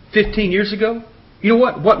 15 years ago, You know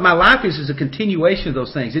what? What my life is a continuation of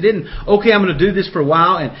those things. It didn't, okay, I'm going to do this for a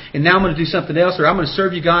while, and now I'm going to do something else, or I'm going to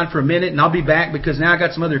serve you, God, for a minute, and I'll be back because now I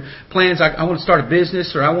got some other plans. I want to start a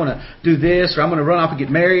business, or I want to do this, or I'm going to run off and get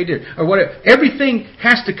married, or whatever. Everything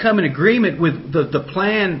has to come in agreement with the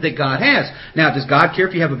plan that God has. Now, does God care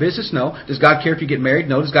if you have a business? No. Does God care if you get married?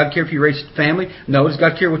 No. Does God care if you raise a family? No. Does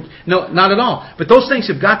God care what? No, not at all. But those things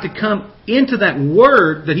have got to come into that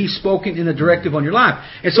word that He's spoken in the directive on your life.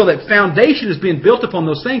 And so that foundation is being built upon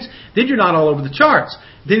those things, then you're not all over the charts.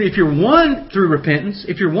 Then if you're won through repentance,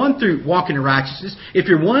 if you're won through walking in righteousness, if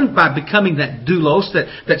you're won by becoming that doulos,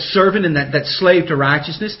 that servant and that slave to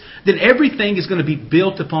righteousness, then everything is going to be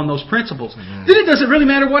built upon those principles. Right. Then it doesn't really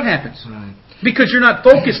matter what happens. Right. Because you're not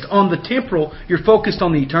focused on the temporal, you're focused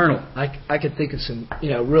on the eternal. I could think of some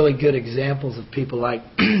really good examples of people like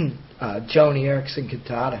Joni Eareckson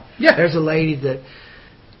Tada. Yeah. There's a lady that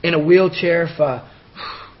in a wheelchair for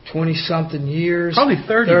 20-something years. Probably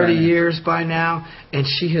 30 years by now. And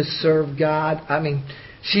she has served God. I mean,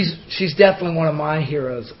 she's definitely one of my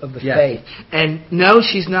heroes of the faith. And no,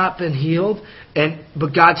 she's not been healed.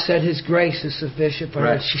 But God said His grace is sufficient for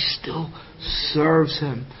her. She still serves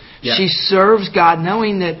Him. Yeah. She serves God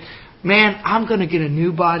knowing that, man, I'm going to get a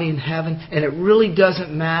new body in heaven. And it really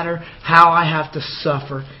doesn't matter how I have to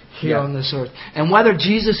suffer here on this earth. And whether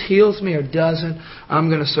Jesus heals me or doesn't, I'm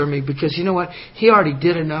going to serve me. Because you know what? He already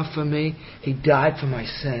did enough for me. He died for my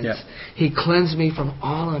sins. Yeah. He cleansed me from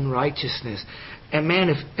all unrighteousness. And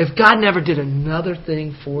man, if God never did another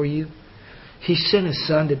thing for you, He sent His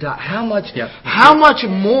Son to die. How much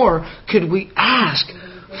more could we ask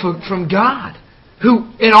from God?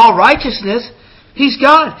 Who, in all righteousness, He's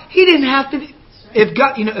God. He didn't have to.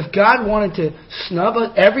 If God wanted to snub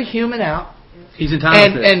every human out, He's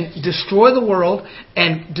entitled to and destroy the world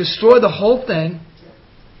and destroy the whole thing,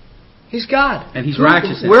 He's God. And He's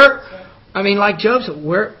righteous. Like Job said,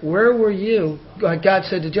 where were you? Like God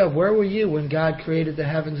said to Job, where were you when God created the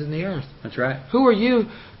heavens and the earth? That's right. Who are you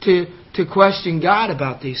to question God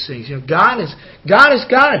about these things? God is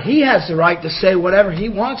God. He has the right to say whatever He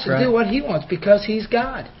wants and do what He wants because He's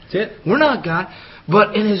God. That's it. We're not God.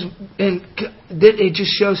 But it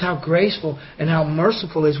just shows how graceful and how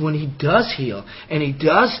merciful is when He does heal. And He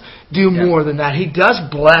does do more than that. He does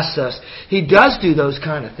bless us. He does do those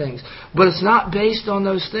kind of things. But it's not based on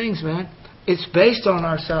those things, man. It's based on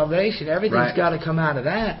our salvation. Everything's got to come out of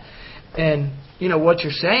that. And, what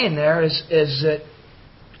you're saying there is that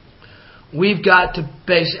we've got to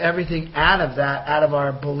base everything out of that, out of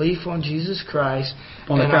our belief on Jesus Christ.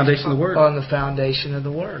 On the foundation of the Word. On the foundation of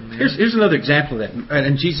the Word. Man. Here's another example of that.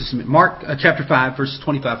 And Jesus, Mark chapter 5, verses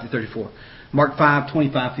 25 through 34. Mark 5,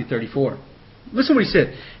 25 through 34. Listen to what He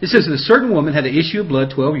said. It says that a certain woman had an issue of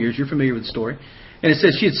blood 12 years. You're familiar with the story. And it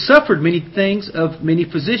says she had suffered many things of many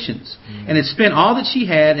physicians. And had spent all that she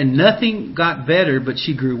had, and nothing got better, but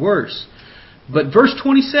she grew worse. But verse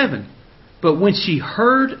 27... But when she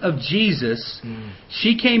heard of Jesus,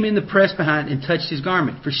 she came in the press behind and touched His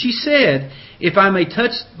garment. For she said, if I may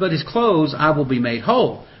touch but His clothes, I will be made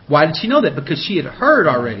whole. Why did she know that? Because she had heard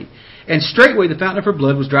already. And straightway the fountain of her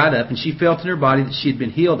blood was dried up, and she felt in her body that she had been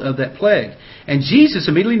healed of that plague. And Jesus,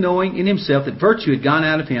 immediately knowing in Himself that virtue had gone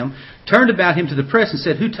out of Him, turned about Him to the press and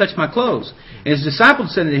said, who touched my clothes? And His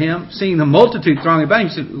disciples said to Him, seeing the multitude thronging about Him,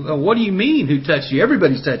 He said, what do you mean, who touched you?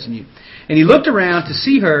 Everybody's touching you. And He looked around to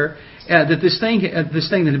see her, that this thing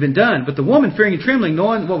that had been done. But the woman, fearing and trembling,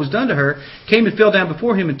 knowing what was done to her, came and fell down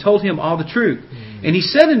before Him and told Him all the truth. And He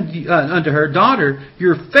said unto her, daughter,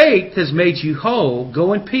 your faith has made you whole.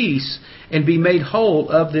 Go in peace and be made whole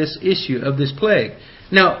of this issue, of this plague.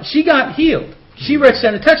 Now, she got healed. She reached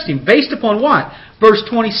out and touched Him. Based upon what? Verse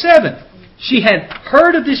 27. She had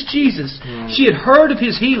heard of this Jesus. She had heard of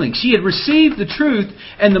His healing. She had received the truth,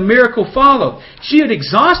 and the miracle followed. She had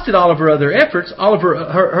exhausted all of her other efforts, all of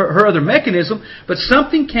her other mechanism, but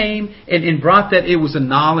something came and brought that. It was a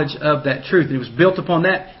knowledge of that truth, and it was built upon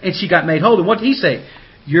that, and she got made whole. And what did He say?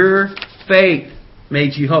 Your faith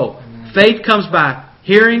made you whole. Faith comes by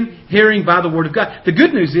hearing by the Word of God. The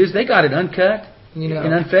good news is they got it uncut and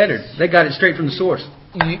unfettered. They got it straight from the source.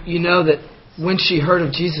 You know that when she heard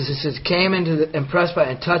of Jesus, it says, came into the impressed by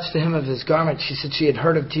and touched the hem of His garment. She said she had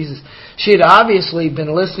heard of Jesus. She had obviously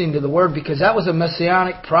been listening to the Word because that was a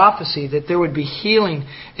messianic prophecy that there would be healing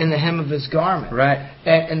in the hem of His garment. Right.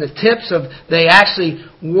 And the tips of, they actually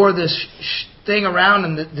wore this thing around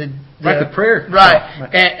and like the prayer. Right.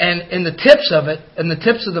 And in the tips of it, in the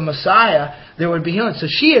tips of the Messiah, there would be healing. So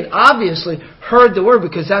she had obviously heard the Word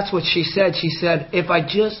because that's what she said. She said, if I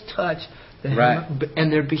just touch the hem,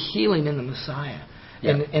 and there'd be healing in the Messiah,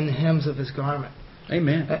 in the hems of His garment.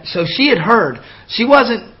 Amen. So she had heard. She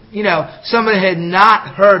wasn't somebody had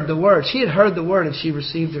not heard the word. She had heard the word and she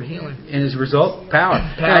received her healing. And as a result, power.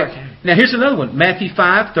 Power. Now here's another one. Matthew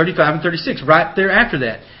 5, 35 and 36. Right there after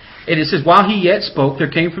that. And it says, while he yet spoke, there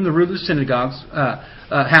came from the ruler of the synagogue's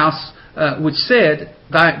house, which said,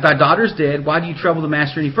 Thy daughter is dead. Why do you trouble the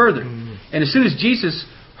master any further? And as soon as Jesus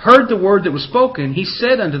heard the word that was spoken, he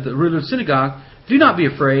said unto the ruler of the synagogue, Do not be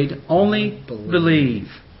afraid, only believe.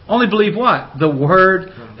 Only believe what? The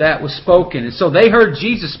word that was spoken. And so they heard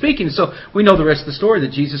Jesus speaking. And so we know the rest of the story,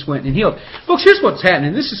 that Jesus went and healed. Folks, here's what's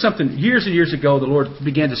happening. This is something years and years ago the Lord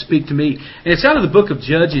began to speak to me. And it's out of the book of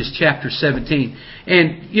Judges chapter 17.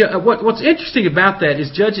 And what's interesting about that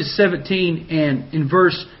is Judges 17 and in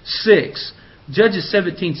verse 6. Judges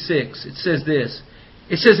 17:6. It says this.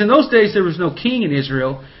 It says, In those days there was no king in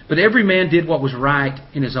Israel, but every man did what was right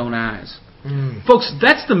in his own eyes. Folks,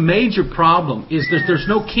 that's the major problem, is that there's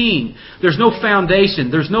no king, there's no foundation,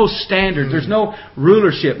 there's no standard, there's no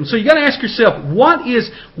rulership. And so you got to ask yourself, what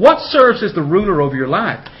serves as the ruler over your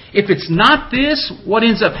life? If it's not this, what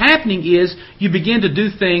ends up happening is you begin to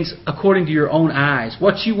do things according to your own eyes,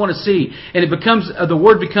 what you want to see. And it becomes the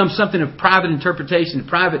Word becomes something of private interpretation,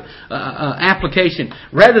 private application,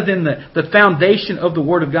 rather than the foundation of the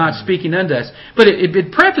Word of God speaking unto us. But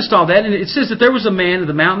it prefaced all that, and it says that there was a man in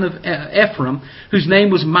the mountain of Ephraim whose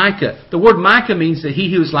name was Micah. The word Micah means that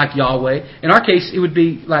he who is like Yahweh. In our case, it would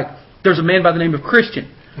be like there's a man by the name of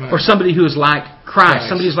Christian. Right. Or somebody who is like Christ.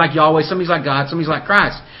 Somebody who's like Yahweh, somebody's like God, somebody's like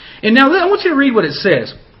Christ. And now I want you to read what it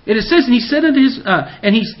says. And it says, and he said unto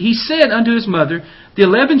his mother, the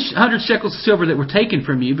 1,100 shekels of silver that were taken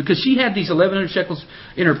from you, because she had these 1,100 shekels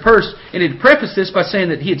in her purse, and it prefaced this by saying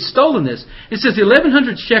that he had stolen this. It says, the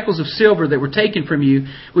 1,100 shekels of silver that were taken from you,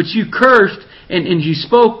 which you cursed, and you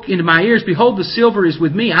spoke into my ears, behold, the silver is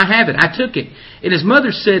with me, I have it, I took it. And his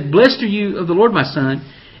mother said, Blessed are you of the Lord, my son.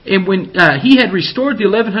 And when he had restored the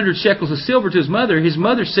 1,100 shekels of silver to his mother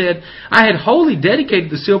said, I had wholly dedicated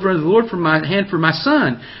the silver unto the Lord from my hand for my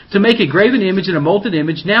son, to make a graven image and a molten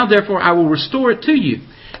image. Now therefore I will restore it to you.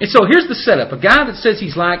 And so here's the setup. A guy that says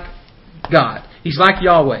he's like God. He's like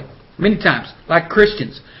Yahweh. Many times. Like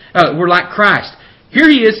Christians. We're like Christ. Here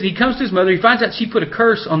he is, and he comes to his mother. He finds out she put a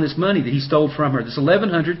curse on this money that he stole from her, this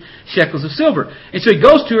 1,100 shekels of silver. And so he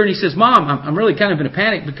goes to her and he says, Mom, I'm really kind of in a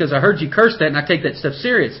panic because I heard you curse that and I take that stuff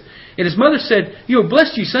serious. And his mother said,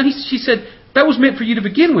 blessed you, son. She said, that was meant for you to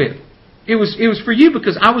begin with. It was for you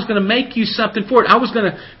because I was going to make you something for it. I was going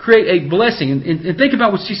to create a blessing. And think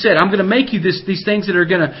about what she said. I'm going to make you these things that are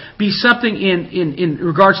going to be something in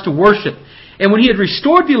regards to worship. And when he had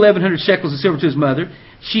restored the 1,100 shekels of silver to his mother,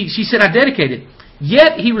 she said, I dedicate it.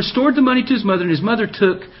 Yet he restored the money to his mother, and his mother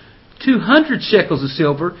took 200 shekels of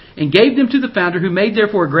silver and gave them to the founder, who made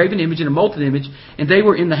therefore a graven image and a molten image, and they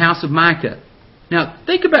were in the house of Micah. Now,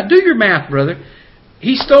 do your math, brother.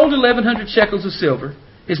 He stole 1,100 shekels of silver.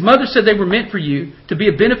 His mother said they were meant for you, to be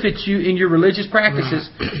a benefit to you in your religious practices.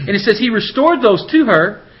 And it says he restored those to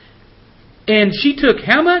her, and she took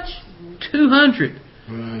how much? 200.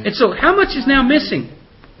 Right. And so how much is now missing?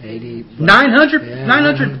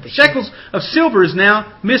 900 shekels of silver is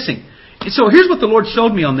now missing. And so here's what the Lord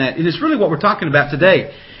showed me on that, and it's really what we're talking about today,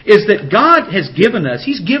 is that God has given us,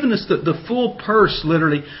 He's given us the full purse,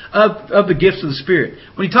 literally, of the gifts of the Spirit.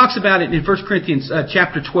 When He talks about it in 1 Corinthians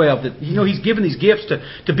chapter 12, that He's given these gifts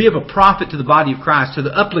to be of a profit to the body of Christ, to the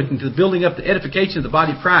uplifting, to the building up, the edification of the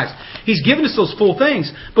body of Christ. He's given us those full things,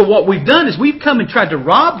 but what we've done is we've come and tried to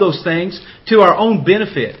rob those things to our own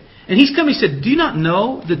benefit. And He's come and said, do you not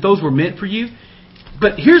know that those were meant for you?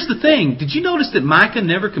 But here's the thing. Did you notice that Micah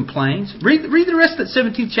never complains? Read the rest of that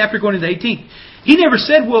 17th chapter going into the 18th. He never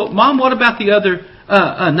said, well, Mom, what about the other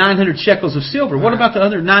 900 shekels of silver? What about the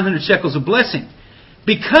other 900 shekels of blessing?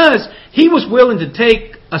 Because he was willing to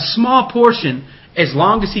take a small portion as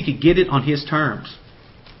long as he could get it on his terms.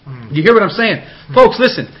 You hear what I'm saying? Folks,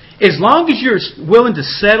 listen. As long as you're willing to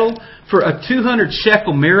settle for a 200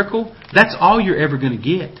 shekel miracle, that's all you're ever going to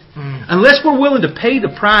get. Unless we're willing to pay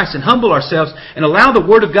the price and humble ourselves and allow the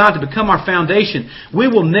Word of God to become our foundation,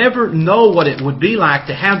 we will never know what it would be like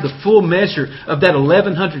to have the full measure of that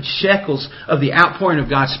 1,100 shekels of the outpouring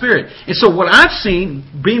of God's Spirit. And so what I've seen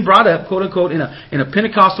being brought up, quote unquote, in a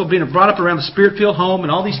Pentecostal, being brought up around the Spirit-filled home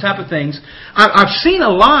and all these type of things, I've seen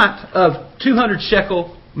a lot of 200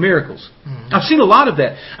 shekel miracles. I've seen a lot of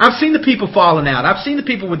that. I've seen the people falling out. I've seen the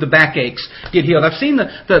people with the backaches get healed. I've seen the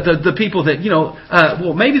people that,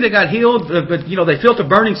 maybe they got healed, but, they felt a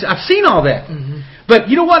burning. I've seen all that. But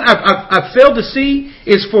you know what I've failed to see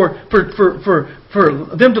is for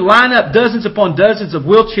them to line up dozens upon dozens of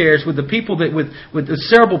wheelchairs with the people that with the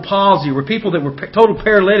cerebral palsy, or people that were total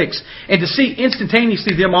paralytics, and to see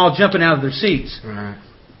instantaneously them all jumping out of their seats. Right.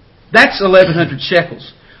 That's 1,100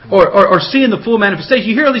 shekels. Or seeing the full manifestation.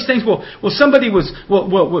 You hear all these things. Well, somebody's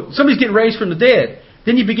getting raised from the dead.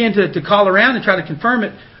 Then you begin to call around and try to confirm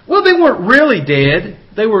it. Well, they weren't really dead.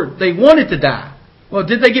 They wanted to die. Well,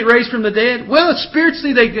 did they get raised from the dead? Well,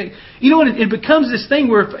 spiritually, it becomes this thing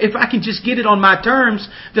where if I can just get it on my terms,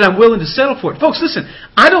 then I'm willing to settle for it. Folks, listen,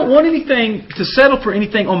 I don't want anything to settle for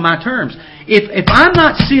anything on my terms. If I'm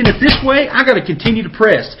not seeing it this way, I've got to continue to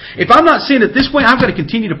press. If I'm not seeing it this way, I've got to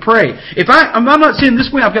continue to pray. If I'm not seeing it this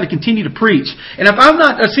way, I've got to continue to preach. And if I'm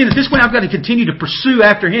not seeing it this way, I've got to continue to pursue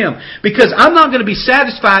after Him. Because I'm not going to be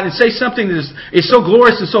satisfied and say something that is so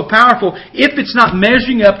glorious and so powerful if it's not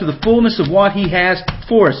measuring up to the fullness of what He has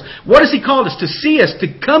for us. What has He called us? To see us, to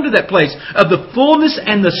come to that place of the fullness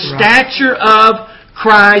and the stature of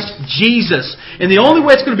Christ Jesus. And the only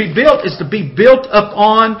way it's going to be built is to be built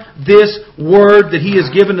upon this Word that He has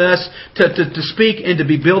given us to speak and to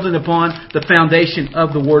be building upon the foundation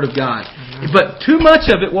of the Word of God. But too much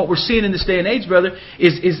of it, what we're seeing in this day and age, brother,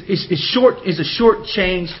 is a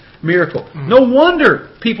short-changed miracle. No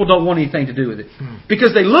wonder people don't want anything to do with it.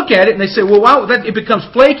 Because they look at it and they say, well, wow, it becomes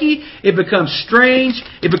flaky, it becomes strange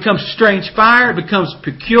fire, it becomes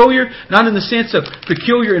peculiar, not in the sense of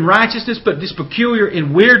peculiar in righteousness, but just peculiar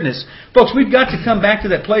in weirdness. Folks, we've got to come back to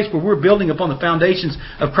that place where we're building upon the foundations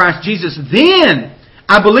of Christ Jesus. Then,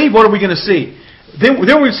 I believe, what are we going to see? Then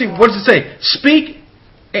we see, what does it say? Speak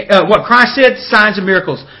what Christ said, signs and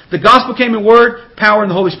miracles. The gospel came in word, power in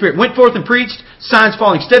the Holy Spirit. Went forth and preached, signs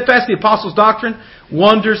following. Steadfast the apostles' doctrine,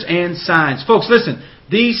 wonders and signs. Folks, listen.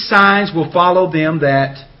 These signs will follow them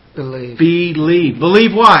that believe.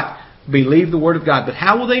 Believe what? Believe the Word of God. But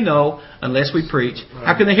how will they know unless we preach? Right.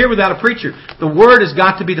 How can they hear without a preacher? The Word has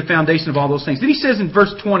got to be the foundation of all those things. Then he says in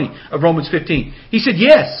verse 20 of Romans 15, he said,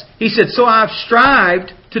 yes. He said, so I've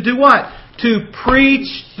strived to do what? To preach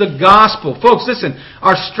the gospel. Folks, listen,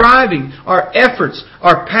 our striving, our efforts,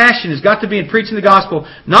 our passion has got to be in preaching the gospel,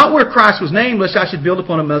 not where Christ was named, lest I should build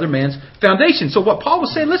upon another man's foundation. So what Paul was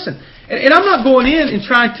saying, listen, and I'm not going in and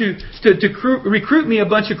trying to recruit me a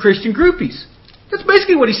bunch of Christian groupies. That's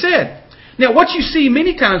basically what he said. Now, what you see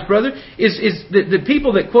many times, brother, is the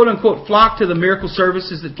people that quote-unquote flock to the miracle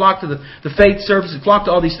services, that flock to the faith services, that flock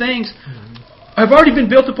to all these things, have already been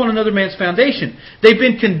built upon another man's foundation. They've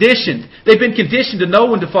been conditioned. They've been conditioned to know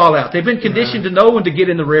when to fall out. They've been conditioned to know when to get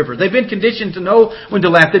in the river. They've been conditioned to know when to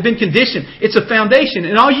laugh. They've been conditioned. It's a foundation.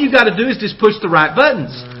 And all you've got to do is just push the right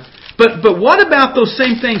buttons. But what about those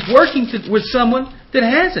same things working with someone that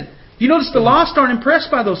hasn't? You notice the lost aren't impressed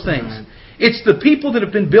by those things. It's the people that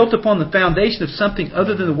have been built upon the foundation of something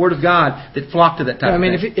other than the Word of God that flock to that type of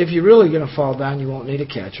thing. If you're really going to fall down, you won't need a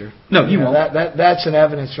catcher. No, you won't. That's an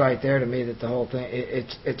evidence right there to me that the whole thing,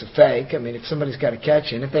 it's a fake. I mean, if somebody's got to catch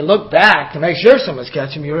you, and if they look back to make sure someone's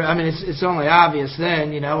catching you, it's only obvious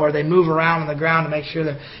then, or they move around on the ground to make sure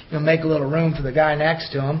that, make a little room for the guy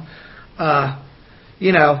next to them.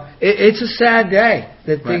 It's a sad day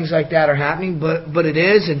that things like that are happening, but it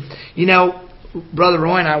is, and Brother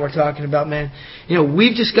Roy and I were talking about, man,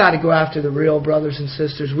 we've just got to go after the real brothers and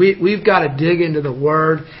sisters. We've got to dig into the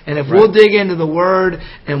Word. And if we'll dig into the Word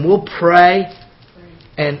and we'll pray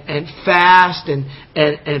and fast and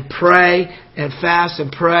pray and fast and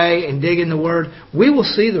pray and dig in the Word, we will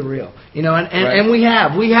see the real. And we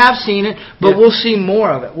have seen it, but we'll see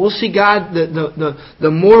more of it. We'll see God, the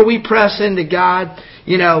more we press into God,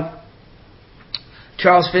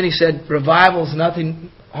 Charles Finney said, revival is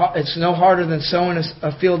nothing. It's no harder than sowing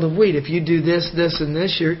a field of wheat. If you do this, and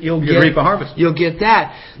this, you'll reap a harvest. You'll get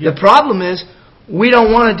that. Yep. The problem is we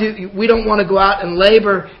don't want to go out and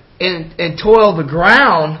labor and toil the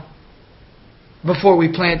ground before we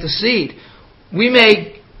plant the seed. We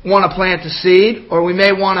may want to plant the seed, or we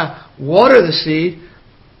may want to water the seed,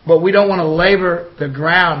 but we don't want to labor the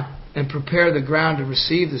ground and prepare the ground to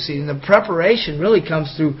receive the seed. And the preparation really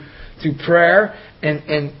comes through prayer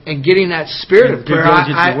and getting that spirit of prayer.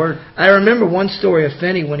 I remember one story of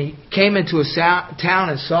Finney when he came into a town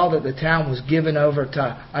and saw that the town was given over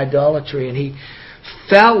to idolatry, and he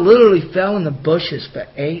literally fell in the bushes for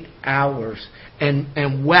 8 hours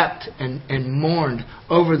and wept and mourned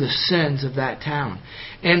over the sins of that town.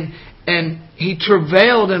 And he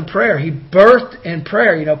travailed in prayer. He birthed in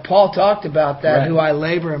prayer. Paul talked about that, who I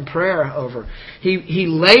labor in prayer over. He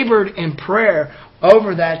labored in prayer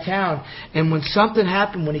over that town. And when something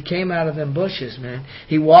happened, when he came out of them bushes, man,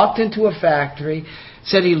 he walked into a factory,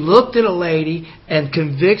 said he looked at a lady, and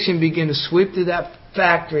conviction began to sweep through that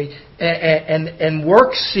factory, and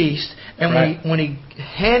work ceased. And when he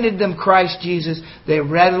handed them Christ Jesus, they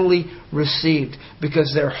readily received,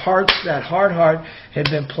 because their hearts, that hard heart, had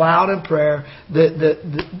been plowed in prayer.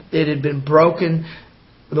 It had been broken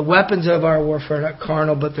the weapons of our warfare are not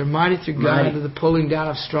carnal, but they're mighty through God Right. unto the pulling down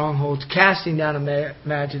of strongholds, casting down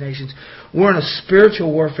imaginations. We're in a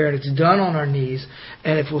spiritual warfare, and it's done on our knees.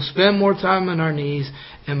 And if we'll spend more time on our knees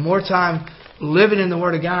and more time living in the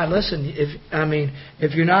Word of God, listen,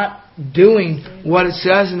 if you're not doing what it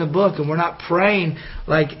says in the book, and we're not praying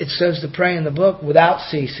like it says to pray in the book without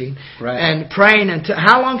ceasing, Right. and praying until,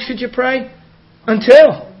 how long should you pray?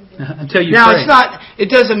 Until you now, pray. it's not. It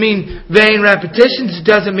doesn't mean vain repetitions. It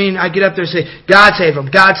doesn't mean I get up there and say, "God save him,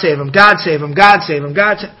 God save him, God save him, God save him,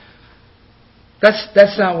 God."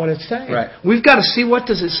 That's not what it's saying. Right. We've got to see what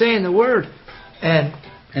does it say in the Word, and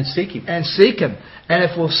seek Him. And seek Him. And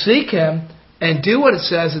if we'll seek Him and do what it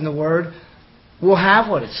says in the Word, we'll have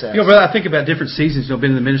what it says. Brother, I think about different seasons. I've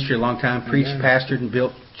been in the ministry a long time, preached, pastored, and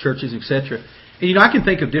built churches, etc. And, I can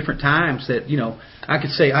think of different times that, I could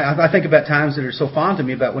say, I think about times that are so fond to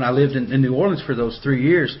me about when I lived in New Orleans for those 3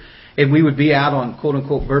 years. And we would be out on,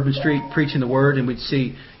 quote-unquote, Bourbon Street preaching the Word, and we'd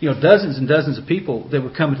see, dozens and dozens of people that were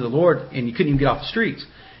coming to the Lord, and you couldn't even get off the streets.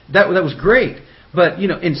 That was great. But,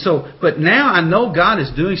 but now I know God is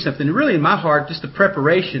doing something. And really in my heart, just the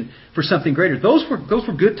preparation for something greater. Those were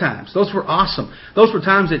good times. Those were awesome. Those were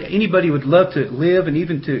times that anybody would love to live and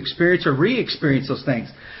even to experience or re-experience those things.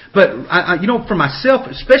 But, for myself,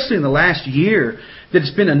 especially in the last year, that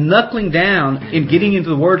it's been a knuckling down in getting into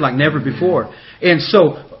the Word like never before. And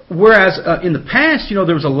so, whereas in the past,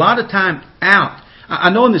 there was a lot of time out. I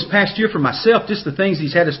know in this past year for myself, just the things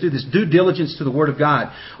He's had us do, this due diligence to the Word of God.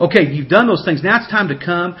 Okay, you've done those things. Now it's time to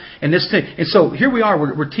come and this thing. And so here we are.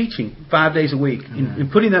 We're teaching 5 days a week and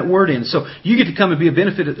putting that Word in. So you get to come and be a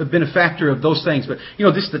benefactor of those things. But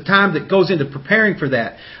just the time that goes into preparing for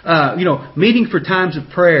that. Meeting for times of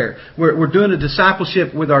prayer. We're doing a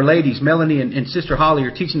discipleship with our ladies. Melanie and Sister Holly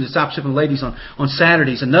are teaching discipleship with ladies on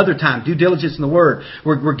Saturdays. Another time, due diligence in the Word.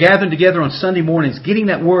 We're gathering together on Sunday mornings, getting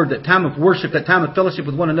that Word, that time of worship, that time of fellowship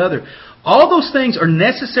with one another. All those things are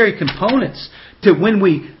necessary components to when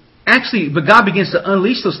but God begins to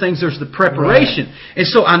unleash those things. There's the preparation. Right. And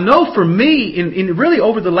so I know for me, in really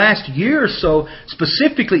over the last year or so,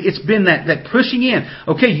 specifically, it's been that pushing in.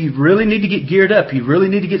 Okay, you really need to get geared up. You really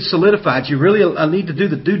need to get solidified. You really need to do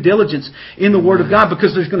the due diligence in the Word of God,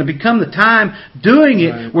 because there's going to become the time doing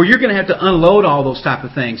it where you're going to have to unload all those type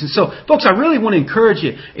of things. And so, folks, I really want to encourage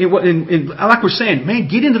you, like we're saying, man,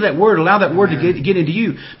 get into that Word. Allow that Word to get into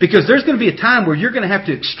you, because there's going to be a time where you're going to have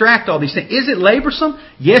to extract all these things. Is it laborsome?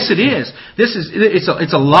 Yes, it is.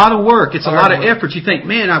 It's a lot of work. It's a lot of effort. You think,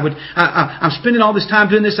 man, I'm spending all this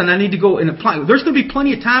time doing this, and I need to go and apply. There's going to be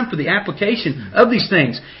plenty of time for the application of these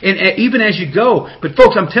things, and even as you go. But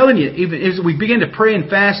folks, I'm telling you, even as we begin to pray and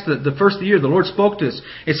fast the first of the year, the Lord spoke to us.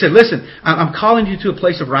 It said, listen, I'm calling you to a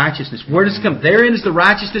place of righteousness. Where does it come? Therein is the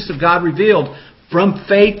righteousness of God revealed. From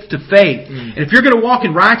faith to faith. And if you're going to walk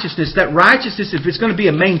in righteousness, that righteousness, if it's going to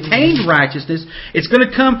be a maintained righteousness, it's going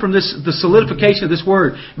to come from the solidification of this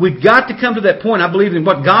Word. We've got to come to that point. I believe in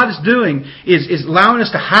what God is doing is allowing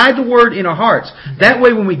us to hide the Word in our hearts. That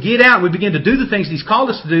way when we get out and we begin to do the things He's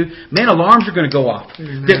called us to do, man, alarms are going to go off.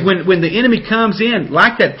 That when the enemy comes in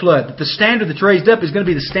like that flood, that the standard that's raised up is going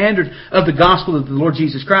to be the standard of the gospel of the Lord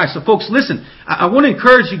Jesus Christ. So folks, listen, I want to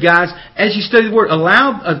encourage you guys, as you study the Word,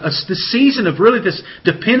 allow the season of really this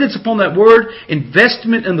dependence upon that Word,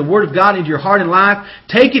 investment in the Word of God into your heart and life.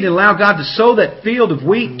 Take it and allow God to sow that field of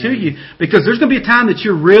wheat to you, because there's going to be a time that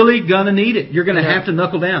you're really going to need it. You're going to have to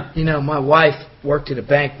knuckle down. My wife worked at a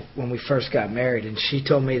bank when we first got married, and she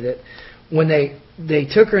told me that when they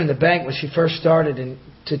took her in the bank when she first started and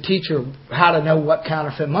to teach her how to know what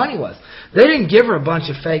counterfeit money was, they didn't give her a bunch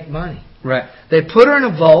of fake money. Right. They put her in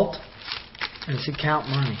a vault and said, count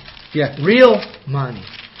money. Yeah. Real money.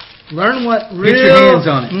 Learn what real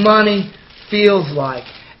money feels like.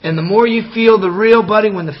 And the more you feel the real, buddy,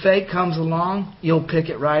 when the fake comes along, you'll pick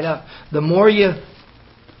it right up. The more you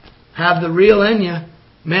have the real in you,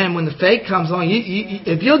 man, when the fake comes along,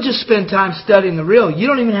 if you'll just spend time studying the real, you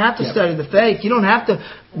don't even have to study the fake. You don't have to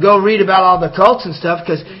go read about all the cults and stuff,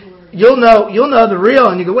 because you'll know the real,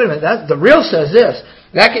 and you go, wait a minute, the real says this.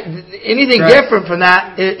 Anything different from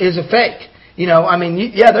that is a fake.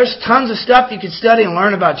 There's tons of stuff you could study and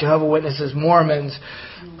learn about Jehovah's Witnesses, Mormons,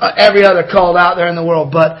 every other cult out there in the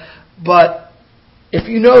world. But if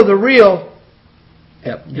you know the real,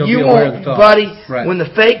 you won't, buddy, when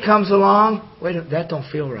the fake comes along, wait, that don't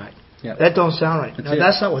feel right. Yep. That don't sound right.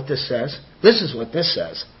 That's not what this says. This is what this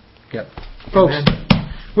says. Yep. Folks,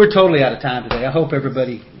 we're totally out of time today. I hope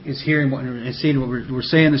everybody is hearing and seeing what we're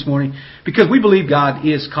saying this morning, because we believe God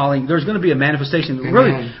is calling. There's going to be a manifestation.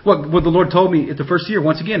 Really, what the Lord told me at the first year.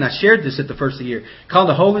 Once again, I shared this at the first of the year. Called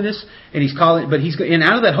to holiness, and He's calling. And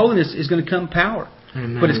out of that holiness is going to come power.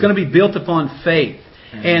 Amen. but it's going to be built upon faith.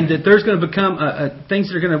 Amen. And that there's going to become things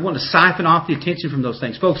that are going to want to siphon off the attention from those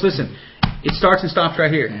things. Folks, listen, it starts and stops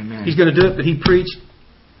right here. Amen. He's going to do it, but he preached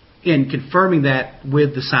in confirming that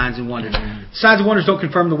with the signs and wonders. Amen. Signs and wonders don't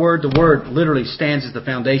confirm the Word. The Word literally stands as the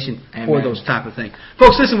foundation for Amen. those type of things.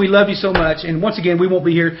 Folks, listen, we love you so much. And once again, we won't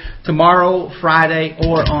be here tomorrow, Friday,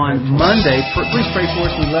 or on Monday. Please pray for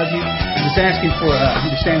us. We love you. I'm just asking for you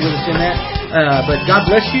to stand with us in that. But God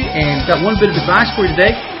bless you. And got one bit of advice for you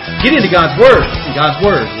today. Get into God's Word. And God's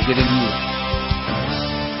Word will get into you.